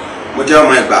mo jẹ́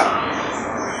ọmọ Ẹ̀gbá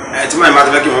tí màá máa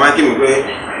tẹ́lẹ̀ kí mo máa kí mi pé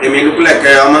èmi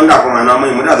Lukulẹ̀kẹ̀ ọmọ ń dàpọ̀ màá ọmọ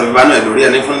ìmúdà tó fi bá náà lórí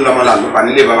ẹni fún lọ́mọ làlùpà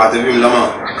nílé bàbá tó bí mi lọ́mọ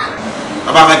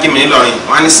bàbá fẹ́ kí mi nílọrin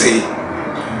wọ́n á ní sèé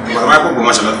ìgbà tó bá pọ̀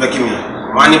mọ́ṣọ́ lọ́ fẹ́ kí mi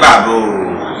wọ́n á ní bàbá o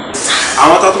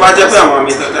àwọn tó bá jẹ́ pé àwọn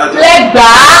mi tó dájú.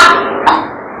 Lẹ́gbàá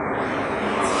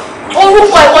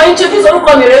orúkọ ìwọ introduce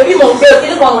orúkọ mi rẹ bí mò ń gbé òkè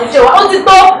nípa ọmọ ìṣe wa ó ti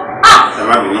tó. ẹ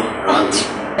má bínú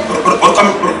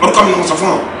orúkọ mi ni mo sọ fún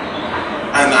ọ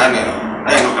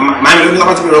máa mi lórí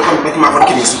lọ́pàá tí mi rọ́kọ̀ mi pé kí n máa fọ́n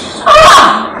kí mi sí.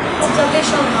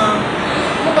 Situation máa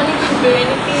mo kàn ní kí n béèrè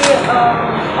ní pé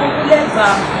ọ̀gbìnlẹ̀gbà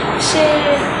ṣé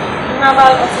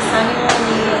naval officer ni wọ́n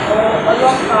ní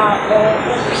ọlọ́pàá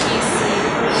OPC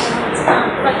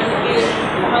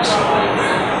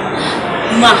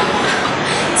ma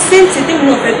same thing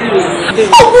no February.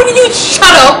 Oh, will you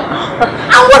shut up?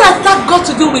 And what has that got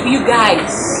to do with you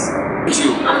guys?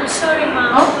 I'm sorry,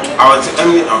 ma. I was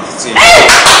saying.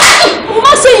 You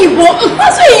must say you won't.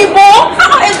 Must say you won't.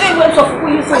 Everyone of who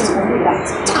you say you won't that.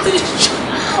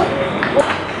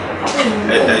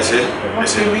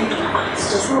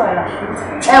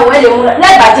 Wẹ́lẹ̀ mú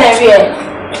lẹ́gbàjẹ́ rí ẹ.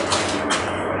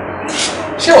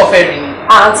 Ṣé wọ́n fẹ́ rí ni?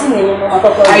 Àǹtí mi ni mo máa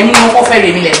kọ́kọ́ rí. Àìní wọn kọ́ fẹ́ rí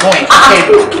mi lẹ́gbọ́n ẹ̀ kí fẹ́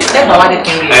rí. Lẹ́gbàá wá dé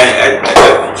kí n rí ẹ.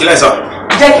 Kí lẹ sọ?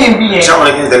 Jẹ́ kí n bí yẹn. Ṣé àwọn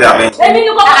ẹni kí n tẹ̀lé àbẹ́? Èmi ní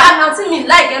kọ́kọ́ àǹtí mi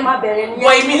láìpẹ́ máa bẹ̀rẹ̀ nìyẹn. Wọ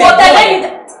èmi Mo tẹ̀lé mi. lẹ́gbọ́n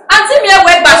ẹ̀. Àǹtí mi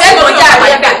ẹ̀wọ̀ ẹgbàá fẹ́ lọ jà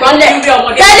àgbà gbọ́n lẹ̀.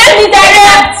 Tẹ̀lé mi tẹ̀lé.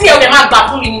 Tí ẹ máa gbà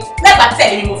fún mi ni. Lẹ́gbàá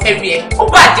tẹ̀lé mi mo fẹ́ rí ẹ. Ó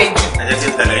bàjẹ́ jù. Ẹ jẹ́ kí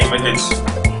n tẹ̀lé yín méjèèjì.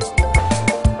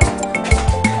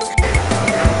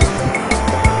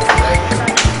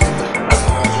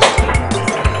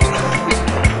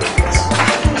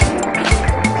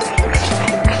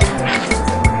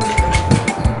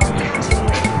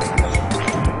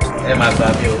 ẹ máa gbà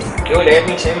mí o kí ó lè ẹ́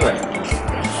fi ṣe mọ̀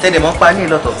tẹ́lẹ̀ mọ́ pa ní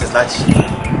lot of things láti ṣe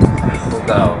ó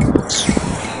ga ọ.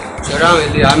 ṣọ́ra àwọn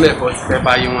ilé amẹ́kọ̀ọ́ ti fẹ́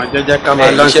báyìí wọn jẹ́jẹ́ ká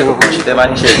máa lọ́ọ́ iṣẹ́ kòkòrò ṣe tẹ́ bá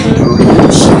níṣẹ́ ìlú dúró.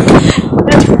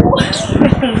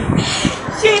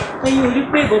 Ṣé ẹ̀yin ò rí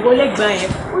pé bọ̀bọ̀ lẹ́gbàá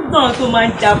yẹn ó dàn tó máa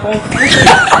ń jà kan fún?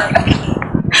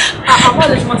 Àwọn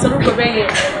ọ̀dọ́ ṣùgbọ́n sọ́dún bẹ́ẹ̀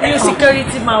yẹn ní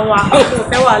security máa wà kò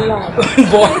fẹ́ wà láà.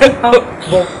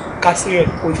 Bọ̀ kásìrẹ̀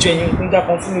kò jẹ́ yín ń jà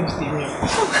kan fún méjì tèmi.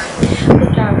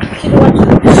 Kí ló wá jù?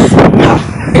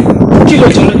 Kí ló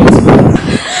jẹ́ lọ́dọ̀ tí?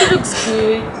 He looks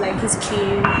good, like he's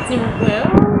cute. Okay.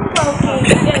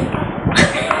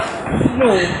 No,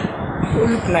 you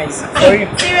look nice. Sorry.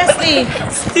 Seriously,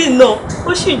 still no.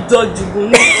 Ó sì jọ jùgùn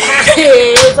ní.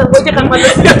 Ṣàgbọ́n jẹ́ ká máa lọ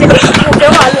sí ìjẹ́ mo fẹ́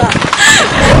wà láà.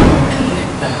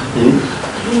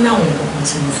 Ní àwọn ọkùnrin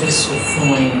tí mo fẹ́ sọ fún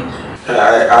ẹ.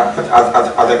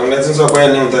 Àtẹ̀kùnlé tí ń sọ pé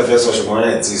ẹni tẹ́ fẹ́ sọ ṣùgbọ́n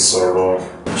ẹ̀ ti sọ̀rọ̀.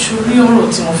 Ṣorí ọ̀rọ̀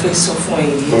tí mo fẹ́ sọ fún ẹ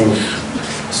yìí.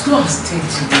 Slow and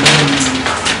steady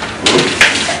ni.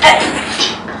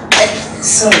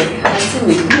 Sorry, àti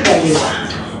mi nígbà yẹn wà.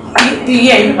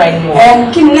 Iye nígbà yẹn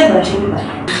wà. Kí ni lẹ́gbàá ṣe nígbà?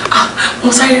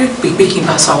 Mo sáré pé kí n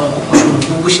bá sọ àwọn kòkòrò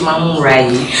ṣùgbọ́n bó ṣe máa ń múra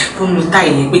yìí tó ń lo táì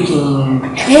yẹn pé kí n.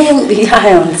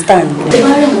 I understand. Ẹ bá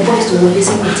rí àwọn bọ́ọ̀sì tó wọlé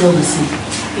sí hòtẹ́ẹ̀lì sí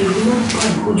èrò náà bá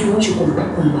ojú wọn ṣe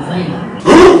kọ̀ọ̀kan báyìí.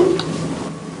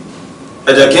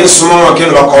 Ẹ jẹ́ kí n súnmọ́ wọn kí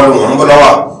n lọ kọlu wọn ń bọ́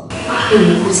lọ́wọ́.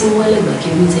 Èmi kò sí wálé ìgbà kí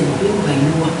n tẹ̀lé pé ìgbà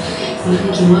yìí wà. Mo ní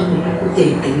kí n wá pẹ̀lú kó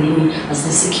tẹ̀lé mi as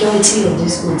the security of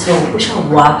this hotel kó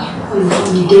ṣàwá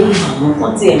olùdíje ìmọ̀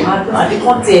wọ́n tiẹ̀ máa dún àbí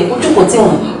kán tiẹ̀ kó jókòó tí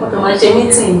wọ́n tó máa ṣe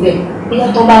mítìn bẹ́ẹ̀ bóyá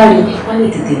tó bá rí wọ́n lè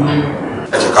tètè máa lọ.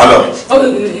 Ẹ jẹ́ ká lọ.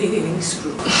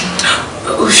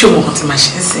 Ó ṣe ọmọ kan tí máa ṣe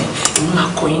ń sìn èmi máa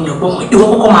kọ yín ní ọgbọ́n kan ìwọ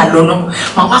kọ́kọ́ máa lọ náà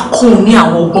máa wá kọ́ òun ní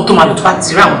àwọn ọgbọ́n tó máa lò tó bá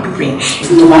ti rí àwọn pípẹ́ yẹn.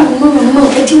 No,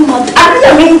 ẹ jẹ́ wọn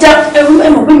àbíyá mi ń já ẹrú ẹ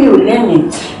mọ̀ pé mi ò lẹ́mìí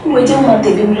ìwọ ẹ jẹ́ wọn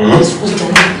tẹ̀lé mi lọ́wọ́ sùkúl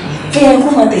jáde ẹ yẹ kó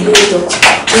máa tẹ̀lé mi lọ.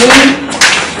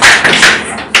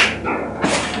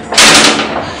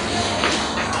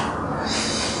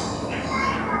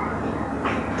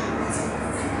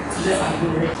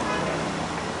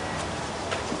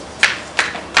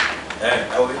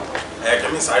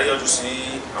 Kẹ́mi sáré yọjú sí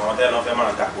àwọn tẹ́lẹ̀ náà fẹ́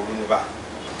máa dàgbò nínú bá.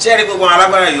 Ṣé ẹ rí gbogbo àwọn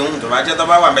alágbára yòówù tó bá jẹ́ tó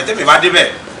bá wà mẹ́tẹ́ mi bá débẹ̀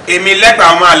èmi lẹ́gbàá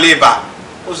ọmọ àlè bà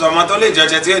ó sọ ọmọ tó lè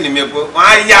jọjẹ tí ò ní mi po wọ́n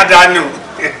á yá dànù.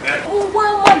 Ó wá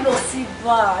wá lọ sí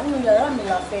bá a nínú yàrá mi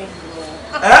la fẹ́ lọ.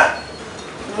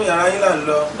 Nínú yàrá yín là ń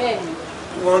lọ. Bẹ́ẹ̀ni.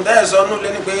 Wọ́n dá ẹ̀ sọ nù lé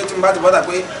ní pé tí mo bá ti bọ́ta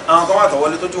pé àwọn kan wà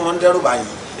tọ̀wọ́lé tójú wọn ń dẹ́rù báyìí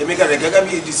èmi kẹ̀rẹ̀ gẹ́gẹ́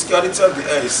bí the security of the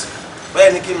earth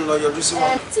bẹ́ẹ̀ ni kí n lọ yọjú sí wọn.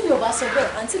 Tí mi ò bá sọ bẹ́ẹ̀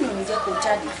àǹtí mi ò ní jẹ́ kó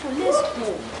jáde fún let's go.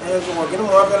 Ṣùgbọ́n kí ni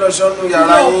mo wá fẹ́ lọ sọ́nù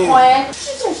yàrá yín. Ní ọkọ ẹ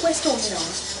nínú question mi náà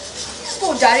kó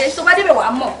jàre tó bá débẹ̀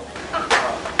wàá mọ̀.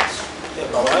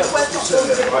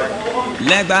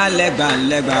 Lẹ́gbà lẹ́gbà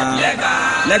lẹ́gbà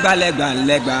lẹ́gbà lẹ́gbà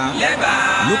lẹ́gbà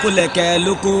lóko lẹ́kẹ̀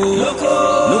lóko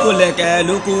lóko lẹ́kẹ̀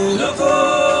lóko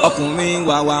ọkùnrin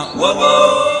wàwà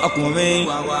ọkùnrin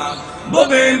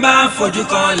bóbìnrin bá fojú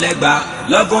kan lẹ́gbà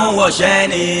lọ́gùn wọ̀ṣẹ́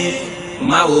ni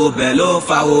máa wo bẹ́ẹ̀ ló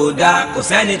fa wo dá kò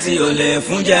sẹ́ni tí ò lè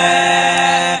fún jẹ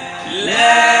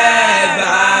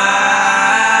lẹ́gbà.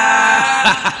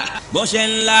 Bó ṣe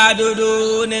ńlá dúdú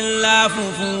ní ńlá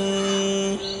funfun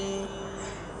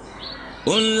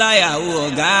ó ńlá yàwó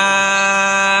ọ̀gá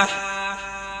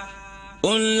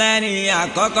ó ńlẹ́ni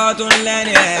àkọ́kọ́ tó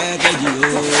ńlẹ́ni ẹ̀kejì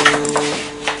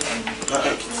o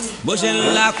bó ṣe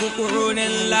ńlá kúkúrú ní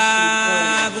ńlá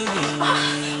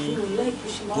gúngùn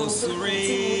kò súré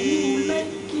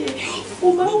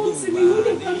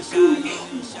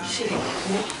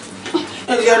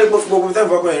ẹ ṣe àrígbó fún gbogbo tẹ́ ń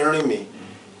fọkàn ẹ̀ rìn mí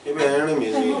ibẹ̀ ẹ̀ rìn mí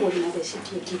sí. ọmọ wọlé máa bẹ ṣe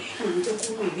kíkí òun jẹ́ kó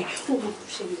mọ̀ ìwé ó mọ̀ tó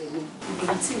ṣẹlẹ̀ ní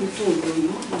ìgbà tí mi tó lọ yìí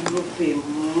wọ́n lọ bẹ̀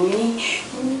mọ́ yín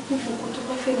wọ́n ní gbogbo nǹkan tó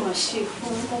bá fẹ́ máa ṣe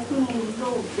fún wọn pé mo lọ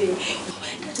bẹ̀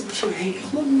láti bó ṣe rí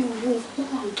wọ́n ní owó wọ́n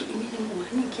wà òkè èmi ni mo wà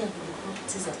ní kí àgbàdo kan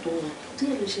ti sàtọ̀ wọn tó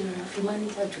yẹ ló ṣe rárá fi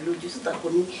máníjà jù lójú síta kò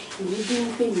ní ìwé bí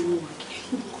wọ́n pè mí mo wà kí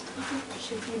gbogbo nǹkan tó bá fẹ́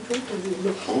ṣe fún ìjọ ìtọ́jú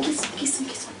lọ kìsì.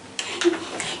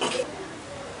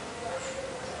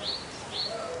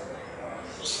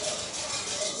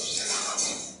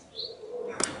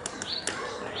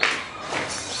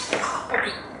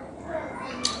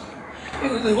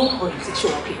 We won't hold it.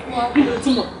 Sure, okay.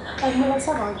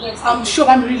 I'm sure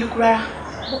I'm really cool.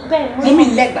 Mommy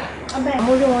Legba. I'm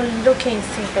only one looking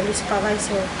thing for the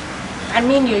supervisor. I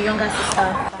mean your younger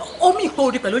sister. Omi ipo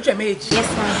ori pẹ̀lú je méjì. Yes,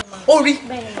 ma'am. Ori.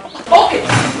 Okay.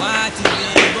 wá ti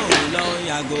dé bò lọ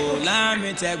yàgò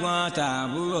láàmì tẹ̀gbọ́n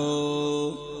tàbúrò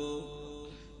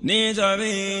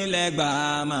nítorí Lẹ́gbà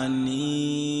máa ní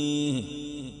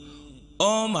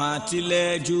ó máa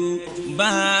tilẹ̀ ju bá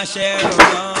a ṣe rọ̀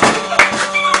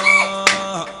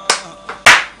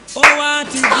ó wá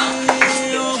ti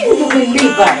di ogún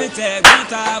láàmì tẹ̀gbọ́n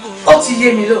tàbúrò. Ó ti yé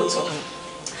mi lóòótọ́.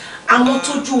 Àwọn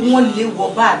tójú wọn lè wọ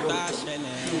bá lóòótọ́.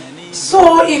 So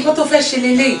nǹkan tó fẹ́ ṣe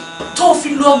lélẹ́yìí tó fi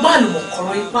lu ọgbà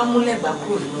àlùmọ̀kọ́rọ́ ipá mú Lẹ́gbà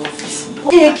kúrò nínú ọ́fíìsì.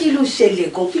 Kí ló ṣẹlẹ̀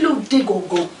gan? Kí ló dé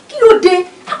gangan? Kí ló dé?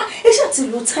 Ẹ ṣáà ti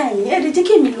lo táìmì ẹ lè jẹ́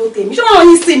kí èmi lo tèmi. Ṣé wọ́n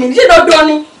yín sí mi? Ṣé dandan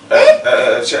ni?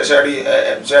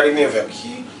 ṣẹ́rí mi ò fẹ́ kí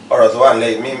ọ̀rọ̀ tó wà nílẹ̀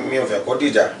yìí mi ò fẹ́ kó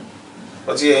dìjà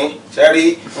ó ti yẹn ṣẹ́rí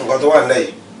nǹkan tó wà nílẹ̀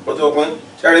yìí ó tó pín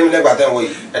ṣẹ́rí mi Lẹ́gbà tẹ̀ ń wò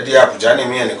yìí ẹ̀dí Àbújá ni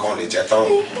mí ẹnìkan lè jẹ́ tán.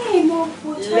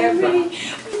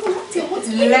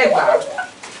 Lẹ́gbà.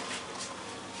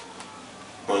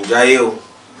 Mo ń jáyé o.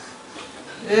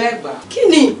 Lẹ́gbà. Kí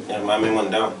ni? Ẹ máa mi mọ̀ ń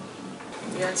dáhùn.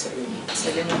 Bí a tẹ̀lé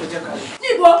mi kó jẹ́ kalẹ̀.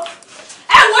 Níbo?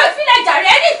 Ẹ wo ìfilẹ̀ jàre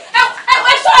ẹ ní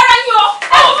ẹ sọ ara yín o.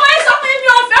 Ẹ wò mọ ẹ sọ pé mi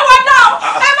ò fẹ́ wọ́n náà.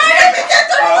 Ẹ má yẹ mi jẹ́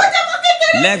torí mo jẹ́ mọ́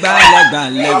kékeré. Lẹ́gbà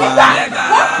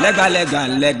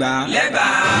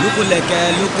lukulẹ̀kẹ̀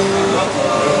luku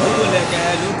lukulẹ̀kẹ̀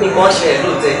luku. Nǹkan ṣe ẹ̀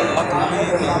ló tẹ.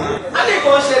 A ní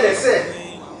nǹkan ṣẹlẹ̀ sẹ́ẹ̀.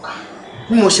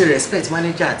 Bí mo ṣe respect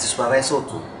manager àti supervisor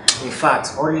tó, in fact,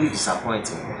 only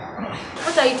disappointing.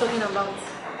 What are you talking about?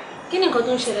 Kí ni nǹkan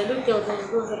tó ń ṣẹlẹ̀ ló tẹ ọ̀dọ́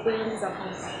ìgbó sọ pé ní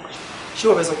disappoint? Ṣé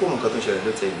o fẹ́ sọ pé nǹkan tó ń ṣẹlẹ̀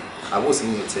ló tẹ yìí? Àbó sì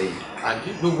ní òtẹ́ yìí. Àbí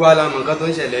gbogbo alamọ̀ nǹkan tó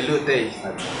ń ṣẹlẹ̀ ló tẹ̀ yìí.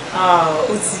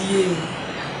 Ó ti yé mi.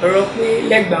 Ọ̀rọ̀ pé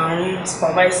Lẹ́gbà ń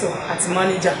supervisor àti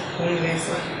manager òun lè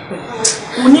sọ.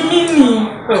 Kò ní mímì.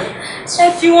 Ẹ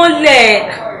fi wọ́n lẹ̀.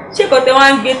 Ṣé kò tẹ wá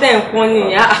ń gbé tẹ̀ ń pọ́n ni?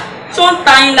 Ṣó ń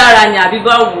ta yín lára ni àbí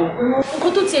báwo?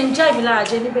 Nǹkan tó ti ń já ìbí lára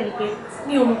jẹ níbẹ̀ ni pé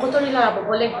mi ò mọ nǹkan tó rí lára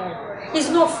bọ̀bọ̀ Lẹ́gbà. It's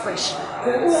not fresh.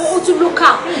 Ó tún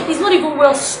local. It's not even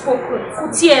well spoken. Kò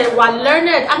tiẹ̀ wà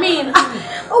learned. I mean,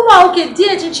 ó wà okay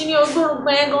díẹ̀ chinchin ní ọgbọ́n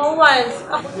gbẹ̀yẹn gan ó wà ẹ̀.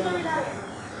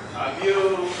 Àbí o,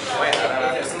 wọ́n ẹ̀ tàrà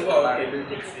rẹ̀ fún bọ̀ òkè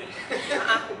lókè sí.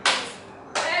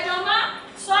 Ẹ̀dọ̀ ma,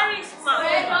 sorry ma.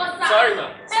 Ẹ̀dọ̀ sa. Sorry ma.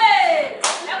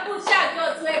 Ẹ kú iṣẹ́ àjọ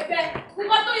ọ̀tún ẹgbẹ́.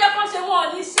 Nǹkan tó yẹ kó ṣe wọn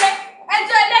ò ní ṣe.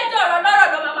 Ẹjọ́ ẹlẹ́jọ́ ọ̀rọ̀ lọ́rọ̀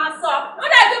ló máa sọ. Ó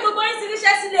dàbí gbogbo yín ti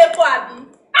ríṣẹ́ sílé epo àbí.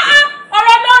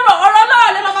 Ọ̀rọ̀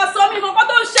lọ́rọ̀ lè máa sọ mí nǹkan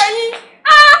tó ń ṣe yín.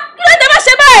 Kí ló dé bá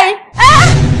ṣe báyìí?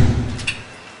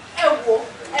 Ẹ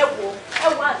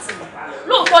wo àǹtí mi.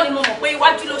 Lóòótọ́ ni mo mọ̀ pé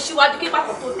iwájú ló ṣíwájú kí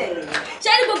pàtó tó tẹ̀lé. Ṣé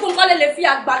ní gbogbo nǹkan lè fi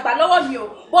àgbààgbà lọ́wọ́ mi o?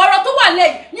 Bọ̀ ọ̀rọ̀ tó wà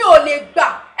lẹ́yìn mi ò lè gbà.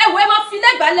 Ẹ wo ẹ máa fi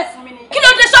Lẹ́gbà lẹ̀ fún mi ni. Kí ló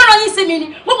dé sọ̀rọ̀ yín sí mi ni?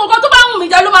 Gbogbo nǹkan tó bá wù mí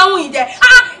jẹ ló máa wù yín jẹ.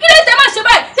 Kí ló dé máa ṣe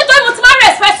báyìí? Nítorí mo ti máa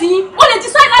respect yín. O lè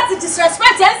decide láti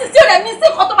disrespect yẹn sí ò lè ní sí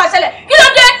nǹkan tó máa ṣẹlẹ̀. Kí ló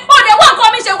dé? O lè wá nǹkan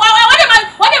mi ṣe wọ́n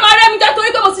lè máa rẹ́ mi jẹ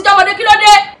torí pé mo ti jẹ́ ọmọdé. Kí ló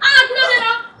dé? Kí ló dé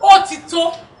náà? Ó ti tó.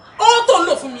 Owó tó ń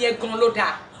lò fún mi yẹn gan ló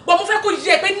dáa. Bọ̀ mo fẹ́ kó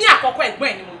yé pé ní àkọ́kọ́ ẹ̀gbọ́n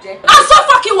ẹ̀ ni mo jẹ́. Aṣọ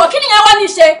fọ́ọ̀kì wọ̀ kí ni yẹn wá ní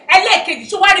ṣe? Ẹlẹ́ẹ̀kejì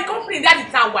ṣó wá rí company dáàdì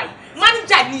tá a wà yìí.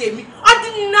 Manager ni èmi.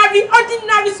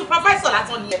 Ordinary supervisor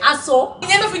lásán ni ẹ. Aṣọ.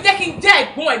 Ìyẹn ló fi jẹ́ kí n jẹ́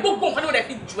ẹ̀gbọ́n ẹ̀ gbogbo nǹkan ló rẹ̀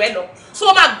fi jù ẹ lọ. So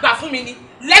ó máa gbà fún mi ni.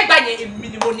 Lẹ́gbà yẹn èmi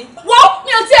ni mo ní. Wo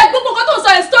mi ò tiẹ̀ gbogbo nǹkan tó ń sọ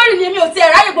ẹ̀ story ni mi ò tiẹ̀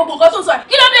ráyè gbogbo nǹkan tó ń sọ ẹ̀.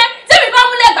 Kí ló dé? Tí mi bá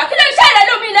mú Lẹ́gbà kí ló ń ṣe ẹ̀rẹ́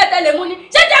lómi ilẹ̀ tẹ̀lé mu ni?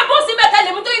 Ṣé jẹ́ bó sí bẹ́ẹ̀ tẹ̀lé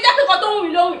mu tó yẹ jẹ́ pé nǹkan tó ń wù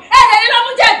mí lóhùn? Ẹ̀rẹ́ ló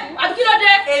mú Jẹ̀bú àbí kí ló dé?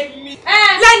 Èmi.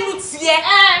 Lẹ́nu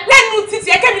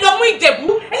tiẹ̀ kẹ́mi lọ mú Ìjẹ̀bú.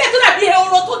 Eléyìí tó dàbí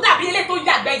ehoro tó dàbí eléyìí tó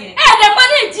yàgbẹ́ yẹn. Ẹ̀rẹ́ mọ́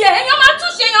ní ìdí ẹ̀ èèyàn máa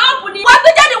túnṣe èèyàn ọ̀bù ni. Wọ́n gbé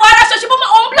jáde wọ aráṣọ ṣe fún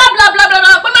òun bla bla bla bla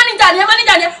pé máníjà ni ẹ wọ́n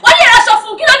ní ìraṣọ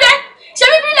fún kí ló dé? Ṣé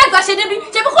bí Lẹ́gbà ṣe débi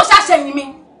ṣe bí kò ṣàṣẹyìn mi?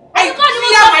 Ẹ̀yìn kọ́ ni mo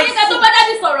sọ fún nígbà tó bá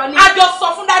dádì sọ̀rọ̀ ni. A jọ sọ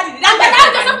fún dádì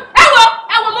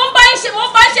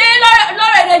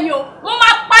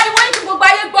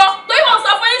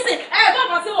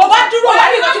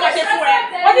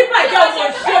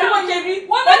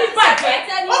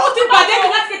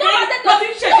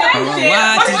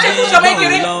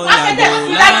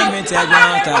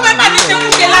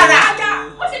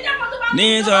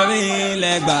nítorí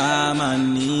lẹ́gbà máa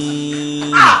ní.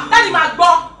 Dáàdì máa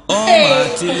gbọ́. Ó máa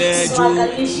tilẹ̀ ju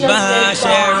bá a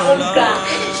ṣe rò lọ.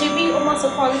 Ṣé bí o máa sọ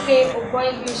fún ọ wípé o gbọ́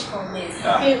English kan lẹ̀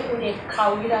pé o lè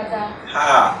kàwé dáadáa?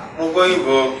 Mo gbọ́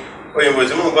òyìnbó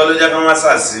tí mo gbọ́ ló jẹ́ kí wọ́n má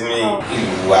sàsí mi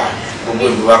ìlú wa gbogbo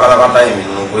ìlú wa pátápátá èmi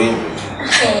ni mo gbọ́ òyìnbó.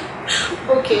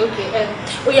 Okay.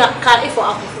 Ó yá ká A for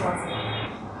apple fún wa.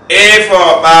 A for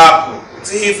apple, T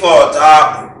for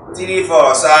apple, T for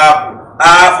apple,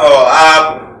 A for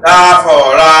apple, L for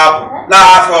apple,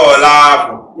 L for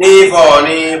apple, N for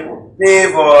nipple, N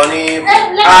for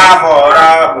nipple, A for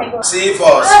apple, C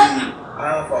for seed, A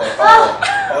for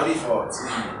apple, O for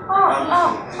tea.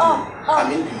 I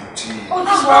mean the tea. Ó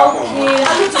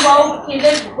ti wá òkè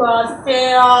lẹ́gbàá fẹ́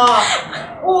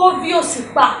obvious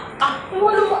pa.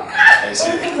 Ìwọ́n ló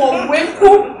mọ̀ òwe kú.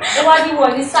 Ẹ wá ní wọ̀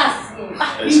ní sàṣì.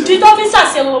 Ìdí tó fi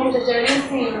sàṣì ẹ̀wọ̀n mo ṣẹ̀ṣẹ̀ rí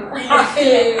sí i.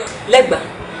 Lẹ́gbàá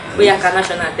bóyá ka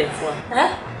national anthem fún wa.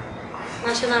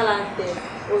 National anthem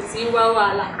kò sí wá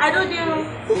wàhálà. Adódérun.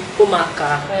 Ó máa kà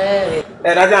á.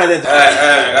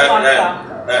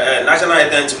 National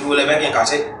anthem ti wúlẹ̀ bẹ́ẹ̀ kí n kà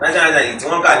sí. National anthem tí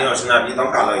wọ́n kà ní Ọ̀ṣun àbí ìtàn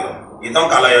kà lọ́yọ̀. Ìtàn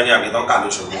kà lọ́yọ̀ ni àbí ìtàn kà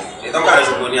lóṣogbo. Ìtàn kà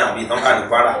lóṣogbo ni àbí ìtàn kà ní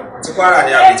Kwara. Tí Kwara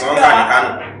ni àbí tí wọ́n kà ní Kánò.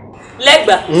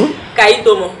 Lẹ́gbàá kàyí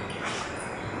tó mọ.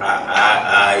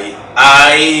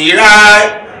 Airai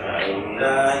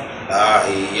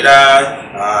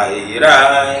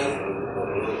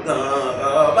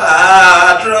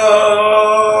Patro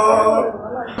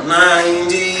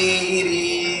Nandiri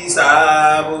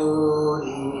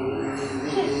Sabuni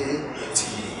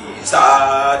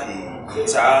Tisari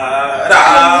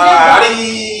Sarari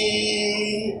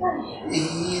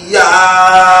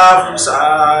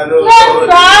Iyafusalo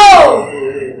Lẹ́gbàá.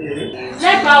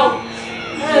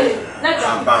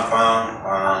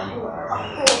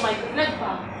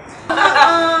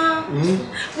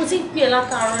 Mo ti ń pè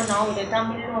látàárọ̀ náà ò lè dá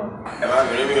mi lóhùn. Ẹ má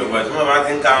bínú mi ò gbọ́ tí mo bá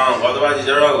ti ń ka àwọn nǹkan tó bá ti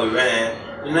jẹ́rọ̀ òwe bẹ́ẹ̀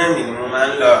inú ẹ̀mí ni mo máa ń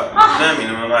lọ inú ẹ̀mí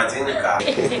ni mo máa ti ń kà.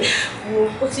 Wo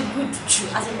ó ti good jù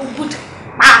àti ó good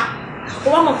pa. Ó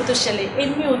wá mọ̀ kó tó ṣẹlẹ̀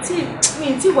èmi ò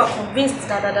tí wà convinced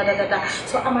dáadáa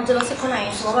so a máa jẹ lọ sí kọ́nà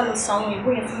yẹn tí wọ́n bá lọ sọ àwọn ìbò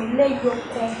yẹn fún mi lẹ́yọ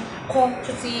kan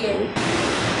tó ti yẹ.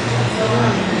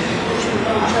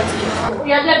 Ó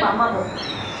yá Lẹ́gbàá má bọ̀.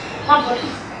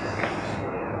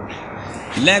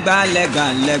 Lẹ́gbà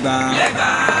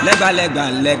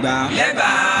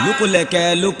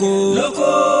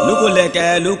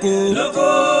lukulẹ̀kẹ̀ luku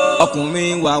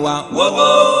ọkùnrin wàwà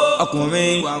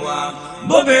ọkùnrin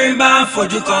bóbìnrin bá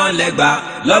fojú kan lẹ́gbà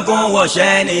lọ́gùn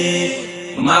wọ̀ṣẹ́ ni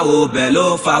máa wo bẹ̀ ló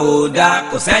fa wo dá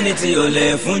kò sẹ́ni tí ò lè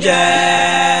fún jẹ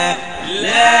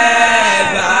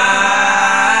Lẹ́gbà.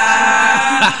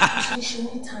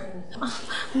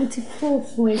 Mo ti fọ́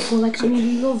fún ẹ gan like I'm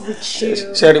in love with you.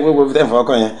 Ṣé ẹ rí gbogbo fi tẹ́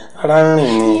ìfọwọ́kàn yẹn ara ń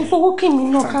rìn ni. Ìfọwọ́kàn mi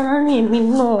náà kára rìn mí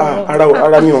náà.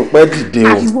 Ara mi ò pẹ́ dìde o.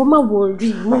 Àìwọ́ má wọrí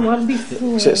mo wá bí fún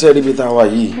ẹ. Ṣé ẹ rí ibi tá a wà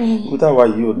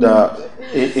yìí ò dáa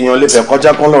èèyàn lè fẹ́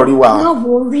kọjá kán lọ rí wa. Má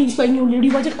wọrí ìpẹ́yìn ò lè rí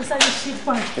wájú kan sáré ṣe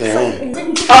fà.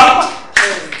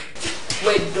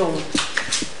 Wẹ̀dọ̀n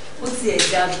ó ti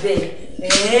ẹ̀dá bẹ́ẹ̀.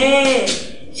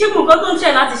 Ṣé mo nǹkan tó ń ṣe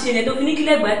láti ṣe ilẹ̀ tó fi ní kí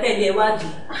Lẹ́gbàá tẹ̀lé ẹ wádìí?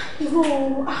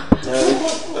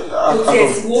 Kò tiẹ̀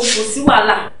sí wo kò sí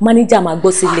wàhálà. Mánéjà máa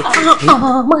gbọ́ sílẹ̀.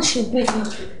 Má ṣe bẹ́ẹ̀.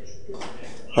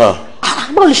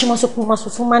 Báwo lè ṣe máa sọ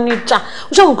fún mánéjà?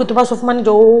 Ó ṣàwọn nǹkan tó bá sọ fún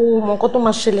mánéjà ó mọ nǹkan tó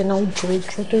máa ṣẹlẹ̀ náà jọ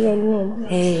tó yẹ náà.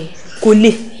 Kò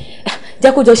lè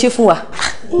jẹ́ kó jọ ṣe fún wa.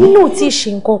 Inú ò tí ì ṣe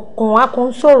nǹkan kan a kàn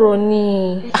ń sọ̀rọ̀ ni.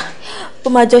 Ó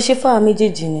máa jọ ṣe fáwọn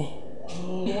méjèèjì ni.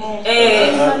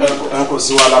 Kò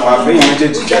sí wàhálà máa fẹ́ yín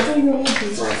méjèèjì jẹ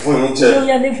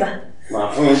máa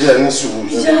fún yín jẹ ní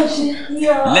sùúrù.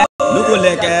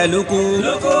 Lukulẹ̀kẹ̀ luku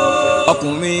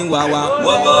ọkùnrin wàwà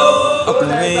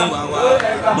ọkùnrin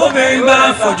bóbìnrin bá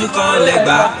fojú kan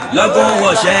Lẹ́gbà lọ́gùn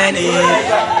wọ̀ṣẹ́ ni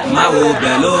máa wo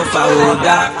bẹ̀ ló fa wo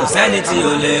dá kò sẹ́ni tí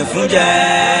ò lè fún jẹ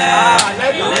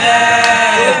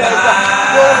Lẹ́gbà.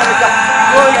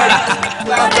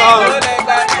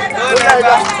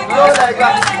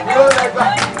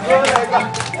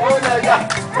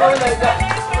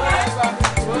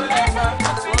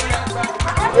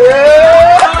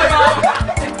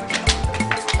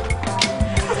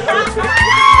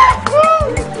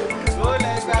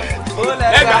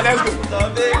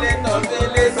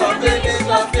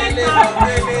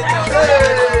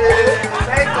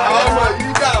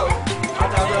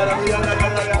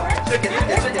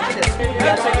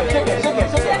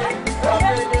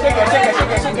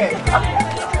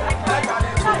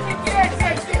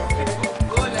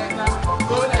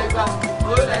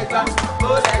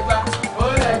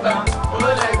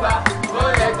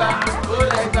 Go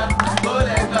Lẹ́gbàá.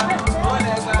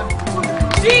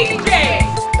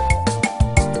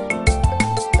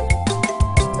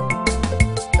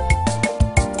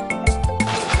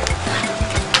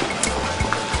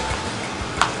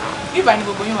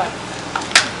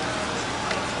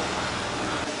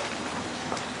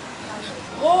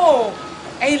 Oh,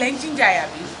 ẹ̀yin lẹ ń jíjà yà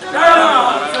bí.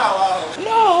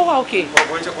 No, wà okay.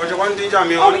 Ọ̀pọ̀ wọ́n ń díjà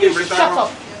mi ọ̀ ní kí n bírí táwọn.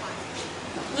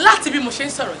 Láti bí mo ṣe ń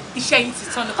sọ̀rọ̀ iṣẹ́ yín ti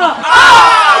tán ní kọ́.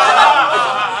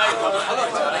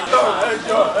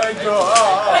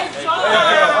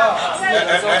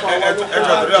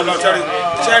 ẹjọ́ torí ọlọ́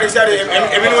ṣẹ́rí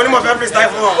èmi ni wọ́n ní mo fẹ́ freestyle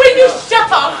fún ọ. Will you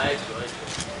shut up?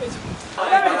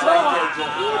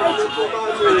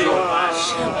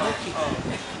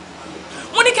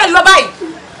 Mo ní kẹ́ lọ báyìí.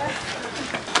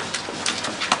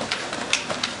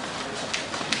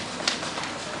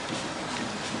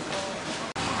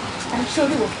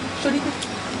 Sori wo sori pé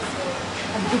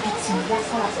àdébí tí mo wá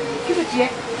sára kí ló jẹ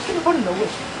kí ló bọ́ nínú owó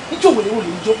ẹ̀ níjó wòlé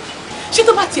wòlé ń jó ṣé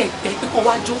tó bá tiẹ̀ gbẹ́ pé kó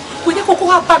wá jó kò ní kókó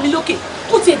wá bá mi lókè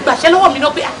kó tiẹ̀ gbàṣẹ́ lọ́wọ́ mi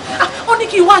náà pé ó ní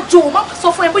kí n wá jó o má sọ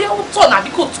fún ẹ bóyá ó tọ̀nà àbí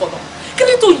kò tọ̀nà kí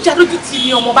ni tó ń já lójú ti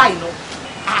ní ọmọ báyìí náà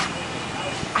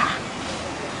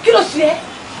kí ló ṣe é.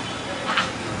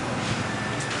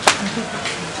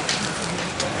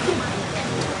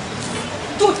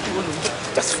 Don't go no,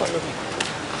 just follow me.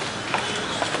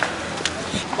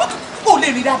 Ó lè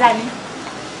rí dáadáa ni.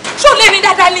 Ṣé ó lè rí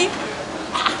dáadáa ni?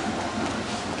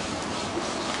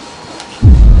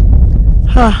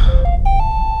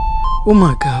 Ó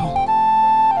mà ga o.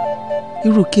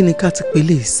 Irú kí ni ká ti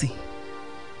pélé sí?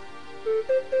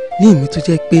 Ní èmi tó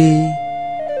jẹ́ pé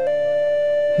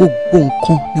gbogbo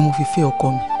nǹkan ni mo fi fẹ́ ọkọ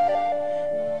mi.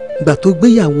 Ìgbà tó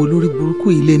gbéyàwó lórí burúkú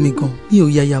ilé mi gan, mi ò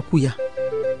yayakuya.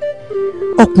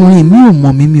 Ọkùnrin mi ò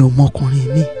mọ̀ mi ò mọ ọkùnrin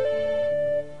mi.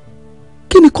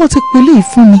 Kí ni kọ́ ti pélé yìí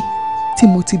fún mi tí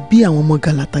mo ti bí àwọn ọmọ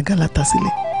gàlàtà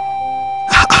sílẹ̀?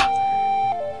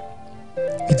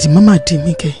 Ìdí máma dì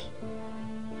mí kẹ́.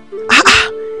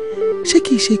 Ṣé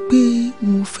kìí ṣe pé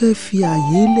mo fẹ́ fi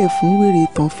àyè lẹ̀ fún wèrè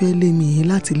tán fẹ́ lé mi yìí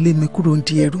láti lé mi kúrò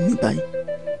ní ẹrù mi báyìí?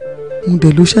 Mo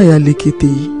dẹ̀ ló ṣàyà lékété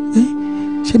yìí.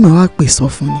 Ṣé màá wá pè sọ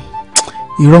fún ni?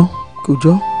 Irọ́ kò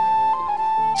jọ́.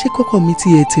 Ṣé kọ́kọ́ mi ti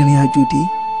ẹ̀ ti rìn àjò dé?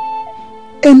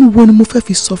 Ẹnu wo ni mo fẹ́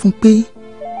fi sọ fún pé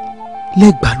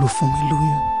lẹ́gbàá ló fún mi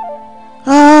lóyún?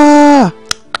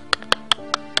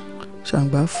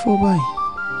 Ṣàǹgbá fọ́ báyìí.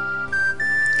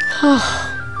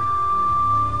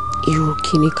 Irú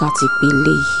kíní ká ti pé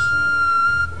léyìí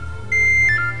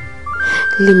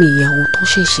lémi ìyàwó tó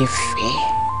ṣẹ̀ṣẹ̀ fẹ́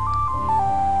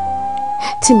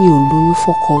tí mi ò lóyún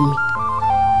fọ́kọ mi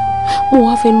mo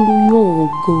wá fẹ́ lóyún ọ̀hún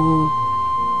gan-an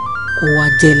ó wá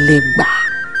jẹ́ lẹ́gbàá.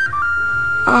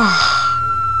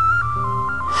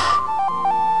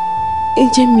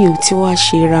 Ǹjẹ́ mi ò ti wá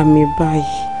ṣe ra mi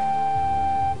báyìí?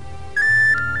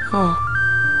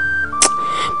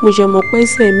 Mo ṣe mọ̀ pé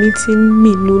ẹsẹ̀ mi ti ń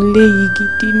mìnú léyìí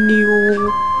gidi ni o.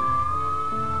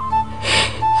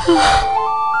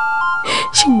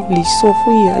 Ṣé mo lè sọ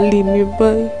fún ìyáálé mi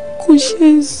báyìí? Kò ṣe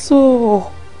é sọ.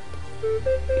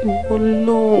 Ìwọ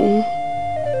lọ́hùn.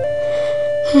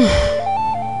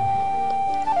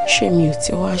 Ṣé mi ò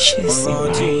ti wá ṣe sí báyìí?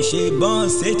 Ọ̀rọ̀ tí ò ṣe gbọ́n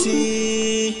sétí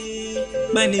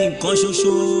pẹ́ni nǹkan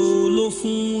ṣoṣo ló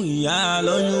fún ìyá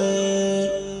lóyún.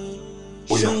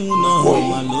 Ṣóun náà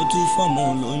wà ló tún fọ́mọ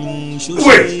lóyún ṣoṣo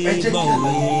gbọ́n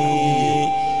òwe.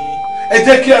 Ẹ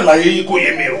jẹ́ kí àlàyé yìí kó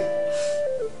yé mi o.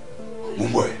 Mo ń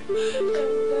bọ̀ ẹ́.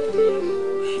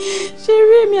 Ṣé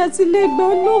rí èmi àti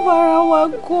lẹ́gbẹ̀ẹ́ love ara wa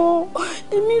gan-an?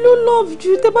 Èmi ló love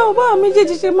jù tẹ́ bá bá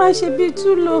méjèèjì ṣe máa ṣe bíi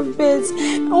two love birds.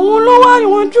 Àwọn ló wá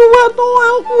ìwọ̀njú wá tó wá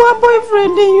ń kú wá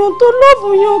boyfriend èèyàn tó love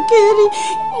yàn kiri.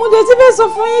 Mo dẹ̀ ti fẹ́ sọ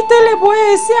fún yín tẹ́lẹ̀ bóyá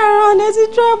ẹ sí ara ọ̀nà ti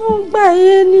travel gbà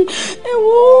yẹn ni.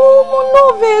 Ẹ̀wọ̀n mo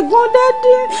love ẹ̀gbọ́n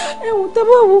dáadé. Ẹ̀wọ̀n tẹ́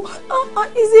bá wò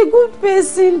he's a good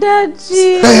person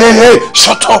daddy. Hey,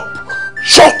 shut up!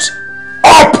 Shut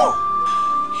up!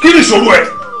 Kí ni ìṣòro ẹ̀?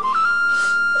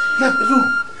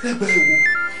 Lẹ́gbẹ̀ẹ́ wo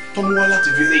tó mú wá láti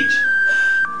village?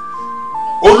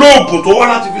 Olóògùn tó wá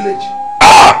láti village?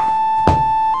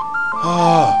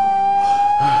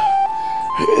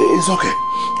 It's okay.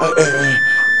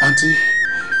 Àǹtí,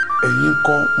 ẹ̀yin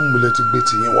kọ́ ń múlẹ̀ ti gbé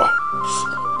tiyín wá.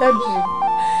 Dájú,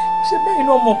 ṣé bẹ́ẹ̀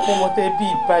náà mọ̀ pọ̀ mọ́tẹ́ bí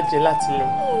ìbàjẹ́ láti lọ?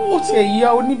 Ó ti ẹ̀yà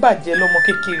oníbàjẹ́ lọ́mọ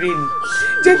kékeré ni.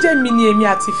 Jẹ́jẹ́ mi ni èmi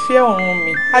àti fẹ́ ọ̀run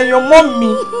mi, àyànmọ́ mi,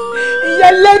 ìyá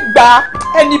Lẹ́gbàá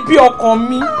ẹni bí ọkàn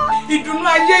mi, ìdùnnú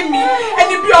ayé mi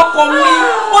ẹni bí ọkàn mi,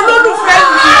 olólùfẹ́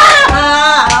mi.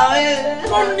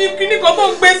 Tó ní kíní kan tó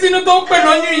ń gbé sínú tó ń pè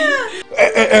lóyún yìí.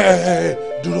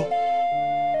 Dúró.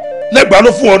 Lẹ́gbàá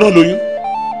ló fún ọ náà lóyún.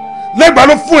 Lẹ́gbàá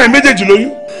ló fún ẹ méjèèjì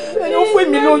lóyún. Ó fún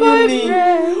mi lóyún ni.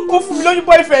 Ó fún mi lóyún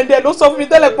boyfriend ẹ̀ ló sọ fún mi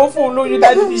tẹ́lẹ̀ pé ó fún òun lóyún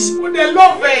dájú. Ó dẹ̀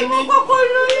lọ́ọ̀fẹ́ ni.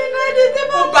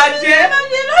 Ó bàjẹ́.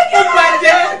 Ó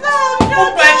bàjẹ́. Ó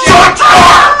bàjẹ́.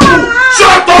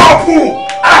 Shut up!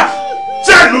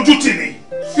 Ṣé ẹ̀ lójú tì ní?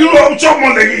 Irú ọjọ́ ọmọ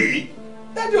lẹ́yìn yìí.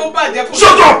 Dájú ó bàjẹ́ kò.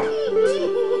 Shut up!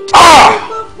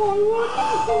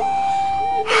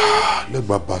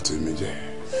 lẹ́gbàá bá tèmi jẹ́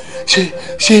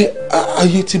ṣé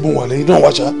ayé tí mo wà lẹ́yìn náà wá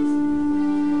ṣá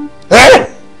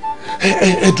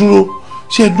ẹ dúró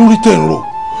ṣé lórí tẹ̀ ń rò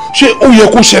ṣé ó yẹ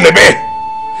kó ṣẹlẹ̀ bẹ́ẹ̀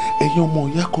ẹ̀yin ọmọ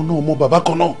ìyá kan náà ọmọ bàbá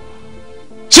kan náà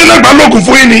ṣé lẹ́gbàá lóògùn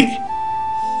fún yín ni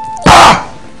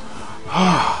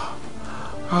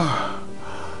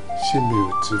ṣé mi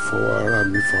ò ti fọwọ́ ara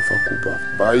mi fàfakùbà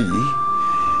báyìí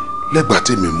lẹ́gbàá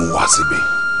tèmi mú wá síbi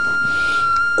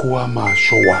kó wá máa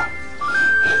ṣọ́ wa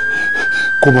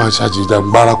kó máa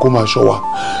ṣàjìdàgbára kó máa ṣọ́ wa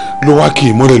ló wá kí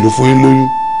ìmọ́lẹ̀ ló fún yín lóyún.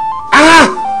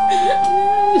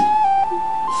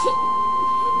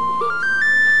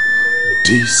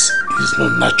 This is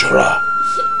not natural.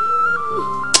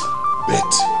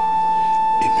 Bet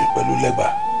èmi pẹ̀lú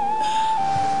lẹ́gbàá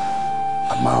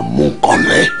a máa mú nǹkan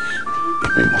lẹ́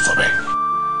èmi mọ̀ sọ bẹ́ẹ̀.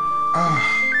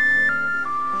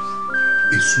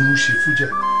 Èsúrú ṣe fújà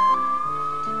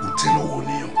ó tẹ́ lọ́wọ́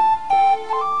níyàn.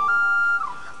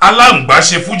 Aláǹgbá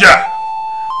ṣe fújà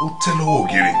ó tẹ́ lọ́wọ́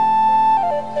ògiri.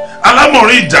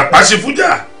 Alámọ̀rin ìjàpá ṣe fújà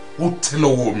ó tẹ́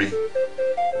lọ́wọ́ mi.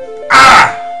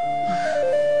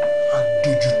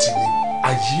 Adójútì ni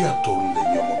ayé àtọ̀run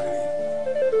lẹ́yìn ọmọbìnrin.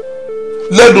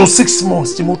 Lẹ́nu 6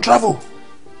 months tí mo travel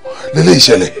lélẹ́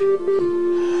ìṣẹ̀lẹ̀.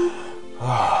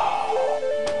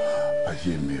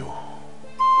 Ayé mi o,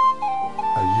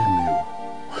 ayé mi o.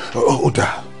 Ó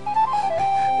dáa.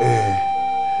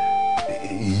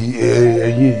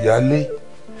 Ẹ̀yin ìyálé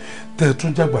tẹ́ ẹ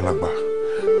tún jágbàlagbà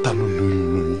ta ló lóyún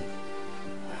lóyún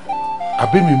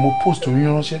àbí mi mo post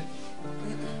oyún ránṣẹ́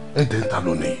ẹ dẹ̀ ta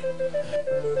ló ní.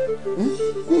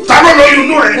 Ta ló lóyún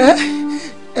nú ẹ.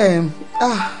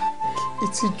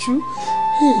 ìtìjú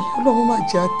ọlọ́run máa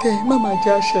jẹ́ àtẹ má máa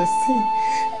jẹ́ àṣẹ sí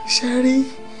ṣe rí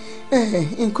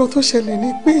nǹkan tó ṣẹlẹ̀ ni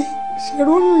pé ṣe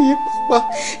róyún yìí pàápàá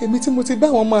èmi tí mo ti bá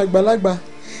àwọn ọmọ àgbàlagbà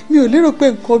mi ò lérò pé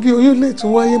nǹkan bí oyún lè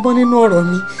tún wáyé bọ́ nínú ọ̀rọ̀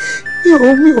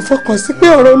mi ò fọkàn sí pé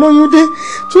ọ̀rọ̀ olóyún dé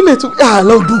tún lè tún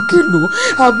lọ́dún kìlò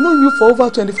I've known you for over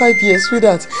 25 years with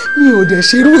that mi ò dẹ̀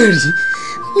ṣerú ẹ̀ rí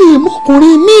mi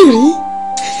ìmọ̀kùnrin mi rí.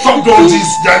 Stop doing this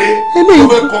jare. eléyìí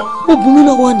ó bù mí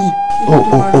lọ́wọ́ ni.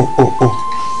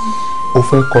 o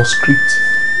fẹ́ kọ script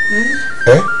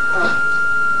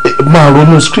máa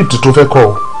ronú script tó fẹ́ kọ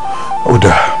ó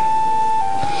dà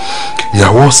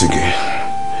ìyàwó ọ̀sìnkẹ́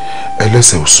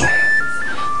ẹlẹ́sẹ̀ òsùn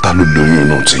ta ló lóyún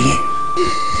inú tiyín.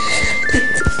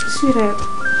 ṣíra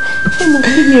ọmọ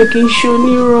kí mi ò kí ń ṣe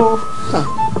onírọ́.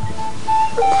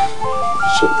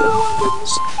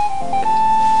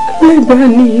 lẹ́gbàá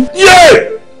ni.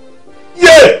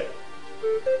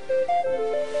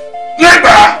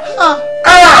 lẹ́gbàá.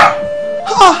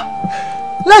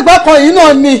 lẹ́gbàá kan yìí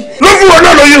náà ni. ló fún wọn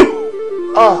náà lóyún.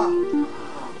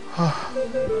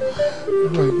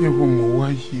 ayé wo mo wá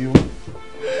yìí o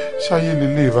ṣáyé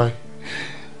lélẹ̀ báyìí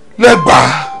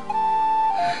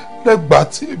lẹ́gbàá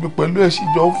tí èmi pẹ̀lú ẹ̀ sì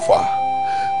jọ ń fà á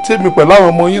tèmi pẹ̀lú àwọn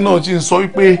ọmọ yín náà ti ń sọ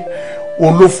wípé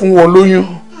òun ló fún wọn lóyún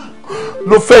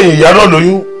ló fẹ̀yìn ìyá náà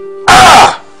lóyún.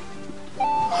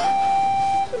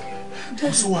 kò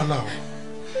sí wàhálà o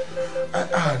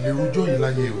a lè rojọ́ yìí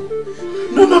láyé o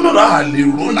no a lè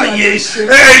ro láyé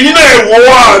ẹ̀yin náà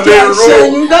wọ́ a lè ro.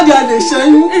 ṣẹ́yún dájú a lè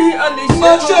ṣẹ́yún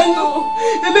máa ṣẹ́yún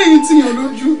eléyìí ti yàn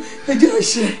lójú ẹ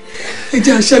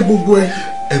jẹ́ àṣẹ gbogbo ẹ̀.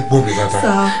 ẹ gbọ́ mi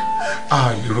dáadáa a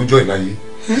lè rojọ́ yìí láyé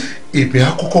èmi á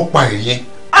kọ́kọ́ pa ẹ̀yẹn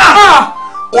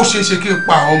ó ṣeé ṣe kí n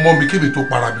pa àwọn ọmọ mi kébi tó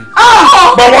para mi.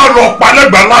 bàbá lọ pa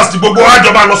lẹ́gbàá last gbogbo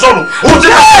àjọba lọ sọ́run. ó ti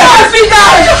bá a fi dá.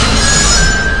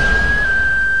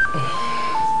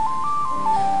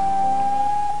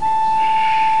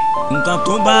 nǹkan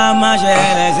tó bá máa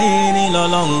ṣẹlẹ̀ sí ní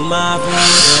lọ́lọ́run máa fi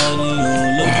ẹni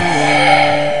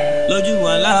lójú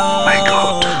wa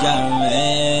láọjà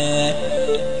rẹ̀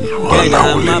kẹjà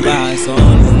má bàa sọ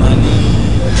ló máa ní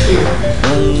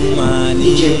òun máa ní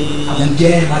ẹni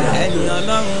ọlọ́run bá rẹ̀.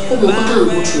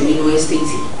 nínú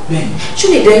ẹ́stéètì ṣó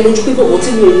lè dá ẹ lójú pé bọ̀bọ̀ tí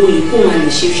mo wò yìí kó máa lè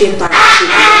ṣe iṣẹ́ ta ṣe.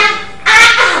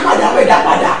 padà padà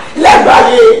padà lẹ́gbàá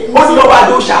yé wọ́n ti lọ́wọ́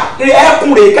àdóṣà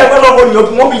ẹ̀kún rè kẹ́fẹ́ lọ́wọ́ ni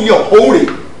ọdún 1 million òun rè.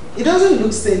 It doesn't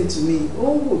look sane to me. Ó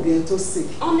wò bí ẹni tó sick.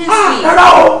 Honestly. Rárá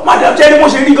o, madam ṣe ni mo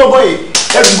ṣe rí gangan yìí.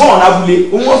 Ẹ̀rù gan ọ̀nà abúlé,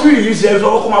 òun wọ́n fi release ẹ̀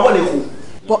sọ́wọ́ kó máa bọ̀ lẹ́kọ̀ọ́.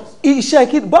 But iṣẹ́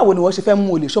kí báwo ni wọ́n ṣe fẹ́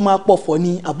mú olè ṣọ́ máa pọ̀ fọ́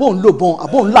ni àbó ń lò bọ́n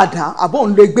àbó ń làdá àbó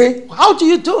ń lè gbé. How do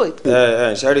you do it?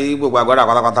 Ṣé rí gbogbo agbára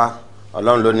pátápátá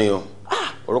Ọlọ́run ló ní o.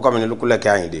 Orúkọ mi ni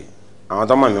Lukulẹ̀kẹ́ Àyìndé. Àwọn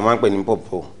tọ́mọ̀ mi máa ń pè ní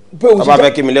Popo. Tó bá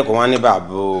fẹ́ kí mi lẹ́kọ̀ọ́ wọn ní bàbá.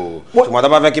 Ṣùgbọ́n tó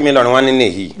bá fẹ́ kí mi lọ́rin wọn ní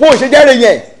Nèyí. Bó ṣe jẹ́rìí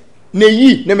yẹn,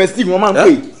 Nèyí Nẹ́mẹ̀sì wọn máa ń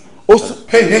pè.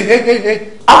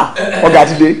 Ọ̀gá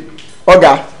ti dé.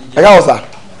 Ọ̀gá, ẹ káwọ́ sà.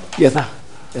 Yes sir.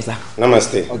 Yes sir.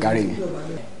 Namaste. Ọ̀gá rẹ̀ mi.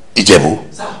 Ìjẹ̀bú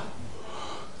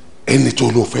ẹni tó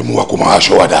ló fẹ́ mú wa kó máa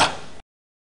ṣọ́ wa dá.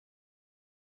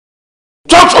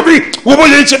 bí wo bó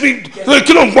ṣe ń ṣe bí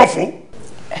kí ló ń gbọ́ fún.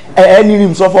 ẹni rí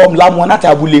mi sọ fún lámú láti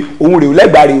abúlé òun rè ó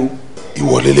lẹ́gbàá rè o.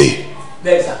 ìwọ lélẹ̀.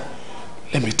 bẹ́ẹ̀ sà.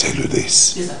 let me tell you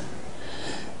this. Yes, sir.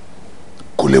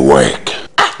 Kò lè work.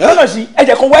 ẹ lọ sí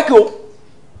ẹ̀jẹ̀ kan wẹ́kì o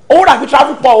owó rà fi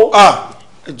travel pọ̀ o.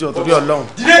 ẹ jọ̀ọ́ torí Ọlọ́run.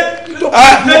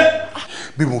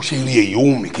 bí mo ṣe rí èyí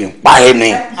ohun mi kì í pa ẹ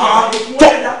ní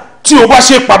tí o bá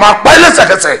ṣe pa máa pa ẹ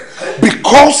lẹ́sẹ̀kẹsẹ̀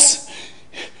because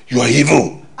you are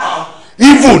evil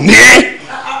evil ni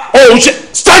ẹ o ṣe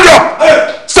stand up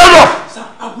stand up.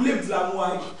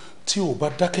 tí o bá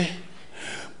dákẹ́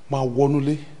máa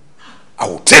wọnúlé I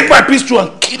will take my pistol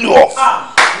and kill you off.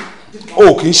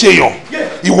 o kì í ṣe èèyàn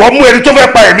ìwọ mú ẹni tó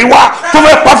fẹ́ pa ẹ̀mí wá tó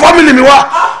fẹ́ pa family mi wá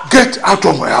get out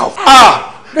of my house.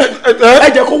 ẹ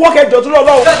jẹ́ kó wọ́kẹ́ jọ tó lọ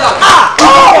lọ́wọ́.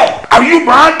 are you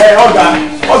mad.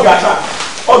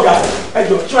 ọ̀gá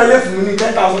ẹjọ tí wọ́n lé fún mi ní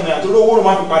 10,000 naira tó lówó ló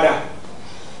máa fi padà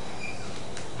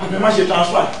àbẹ má ṣe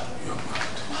transfer.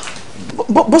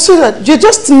 But so that you're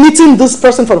just meeting this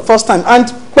person for the first time and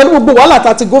pẹ̀lú gbogbo wàhálà tá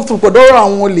a ti go through pẹ̀lú ọ̀rọ̀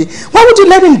àwọn olè why would you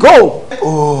let him go.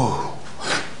 Oh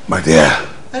my dear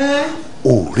o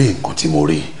rí nǹkan tí mo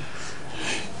rí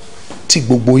tí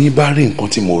gbogbo yín bá rí nǹkan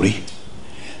tí mo rí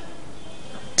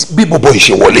bí bọ̀bọ̀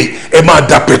ìṣèwọlé ẹ máa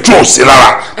da petrol sí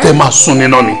lára tẹ máa sún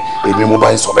níná ni èmi mo bá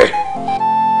yín sọ bẹ́ẹ̀.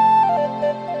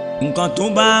 nǹkan tó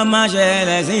bá máa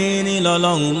ṣẹlẹ̀ sí ni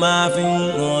lọ́lọ́run máa fi ń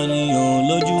hàn ní o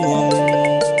lójú ohun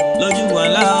lójú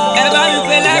wàhálà. ẹ bá mi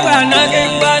pè lẹ́gbàá náà kí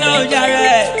n gbọ́ náà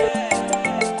jàre.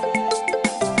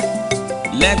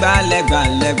 lẹ́gbàá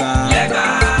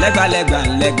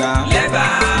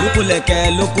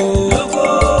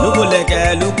lókùlẹ̀kẹ̀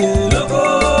lóko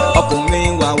ọkùnrin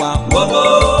wàwà wọ́wọ́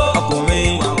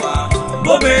ọkùnrin wàwà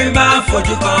bóbìnrin bá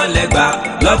fojú kan lẹ́gbàá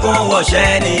lọ́kàn wọ̀ṣẹ́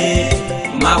ni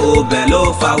máa wo bẹ́ẹ̀ ló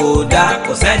fa wo dá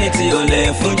kò sẹ́ni tí ò lè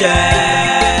fún jẹ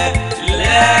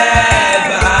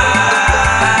lẹ́gbàá.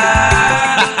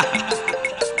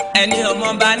 ẹni ọmọ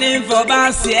bá ní fọ́ bá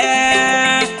sí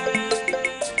ẹ́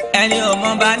ẹni ọmọ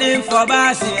bá ní fọ́ bá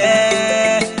sí ẹ́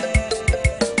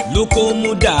lóko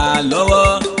mú dà lọ́wọ́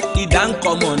ìdá ń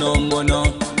kọ́ mọ̀nàmọ́ná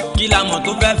kí la mọ̀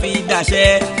tó fẹ́ fi dàṣẹ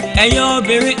ẹ̀yin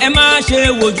obìnrin ẹ má ṣe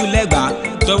wojú lẹ́gbàá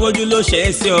tọwọ́jú ló ṣe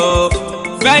é sí o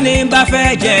fẹ́ni bá fẹ́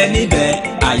jẹ níbẹ̀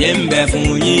àyè ń bẹ fún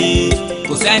yín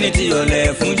kò sẹ́ni tí ò lè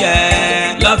fún jẹ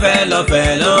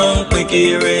lọ́fẹ̀ẹ́ ló ń pín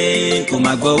kiri kò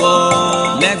má gbowó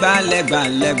lẹ́gbàá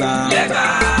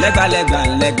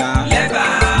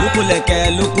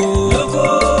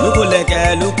lókùlẹ̀kẹ̀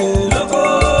lóko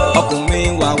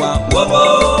ọkùnrin wàwà wọ́wọ́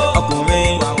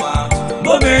ọkùnrin wàwà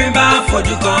bóbìnrin bá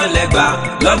fojú kan lẹ́gbàá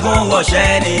lọ́gbọ́n wọ̀ṣẹ́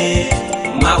ni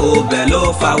máa wo bẹ́ẹ̀ ló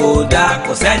fa wo dá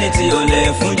kò sẹ́ni tí ò lè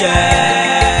fún jẹ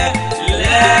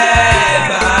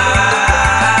lẹ́gbàá.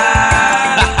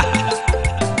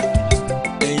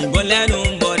 èyìnbó lẹ́nu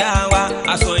ń bọ̀dá wa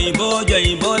aṣọ òyìnbó jọ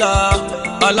òyìnbó lọ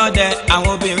ọlọ́dẹ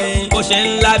àwọn obìnrin ó ṣe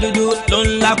ńlá dúdú ló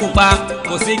ńlá pupa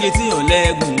kò sígi tí ò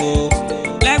lẹ́gùn o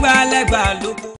lẹ́gbàá ló kù.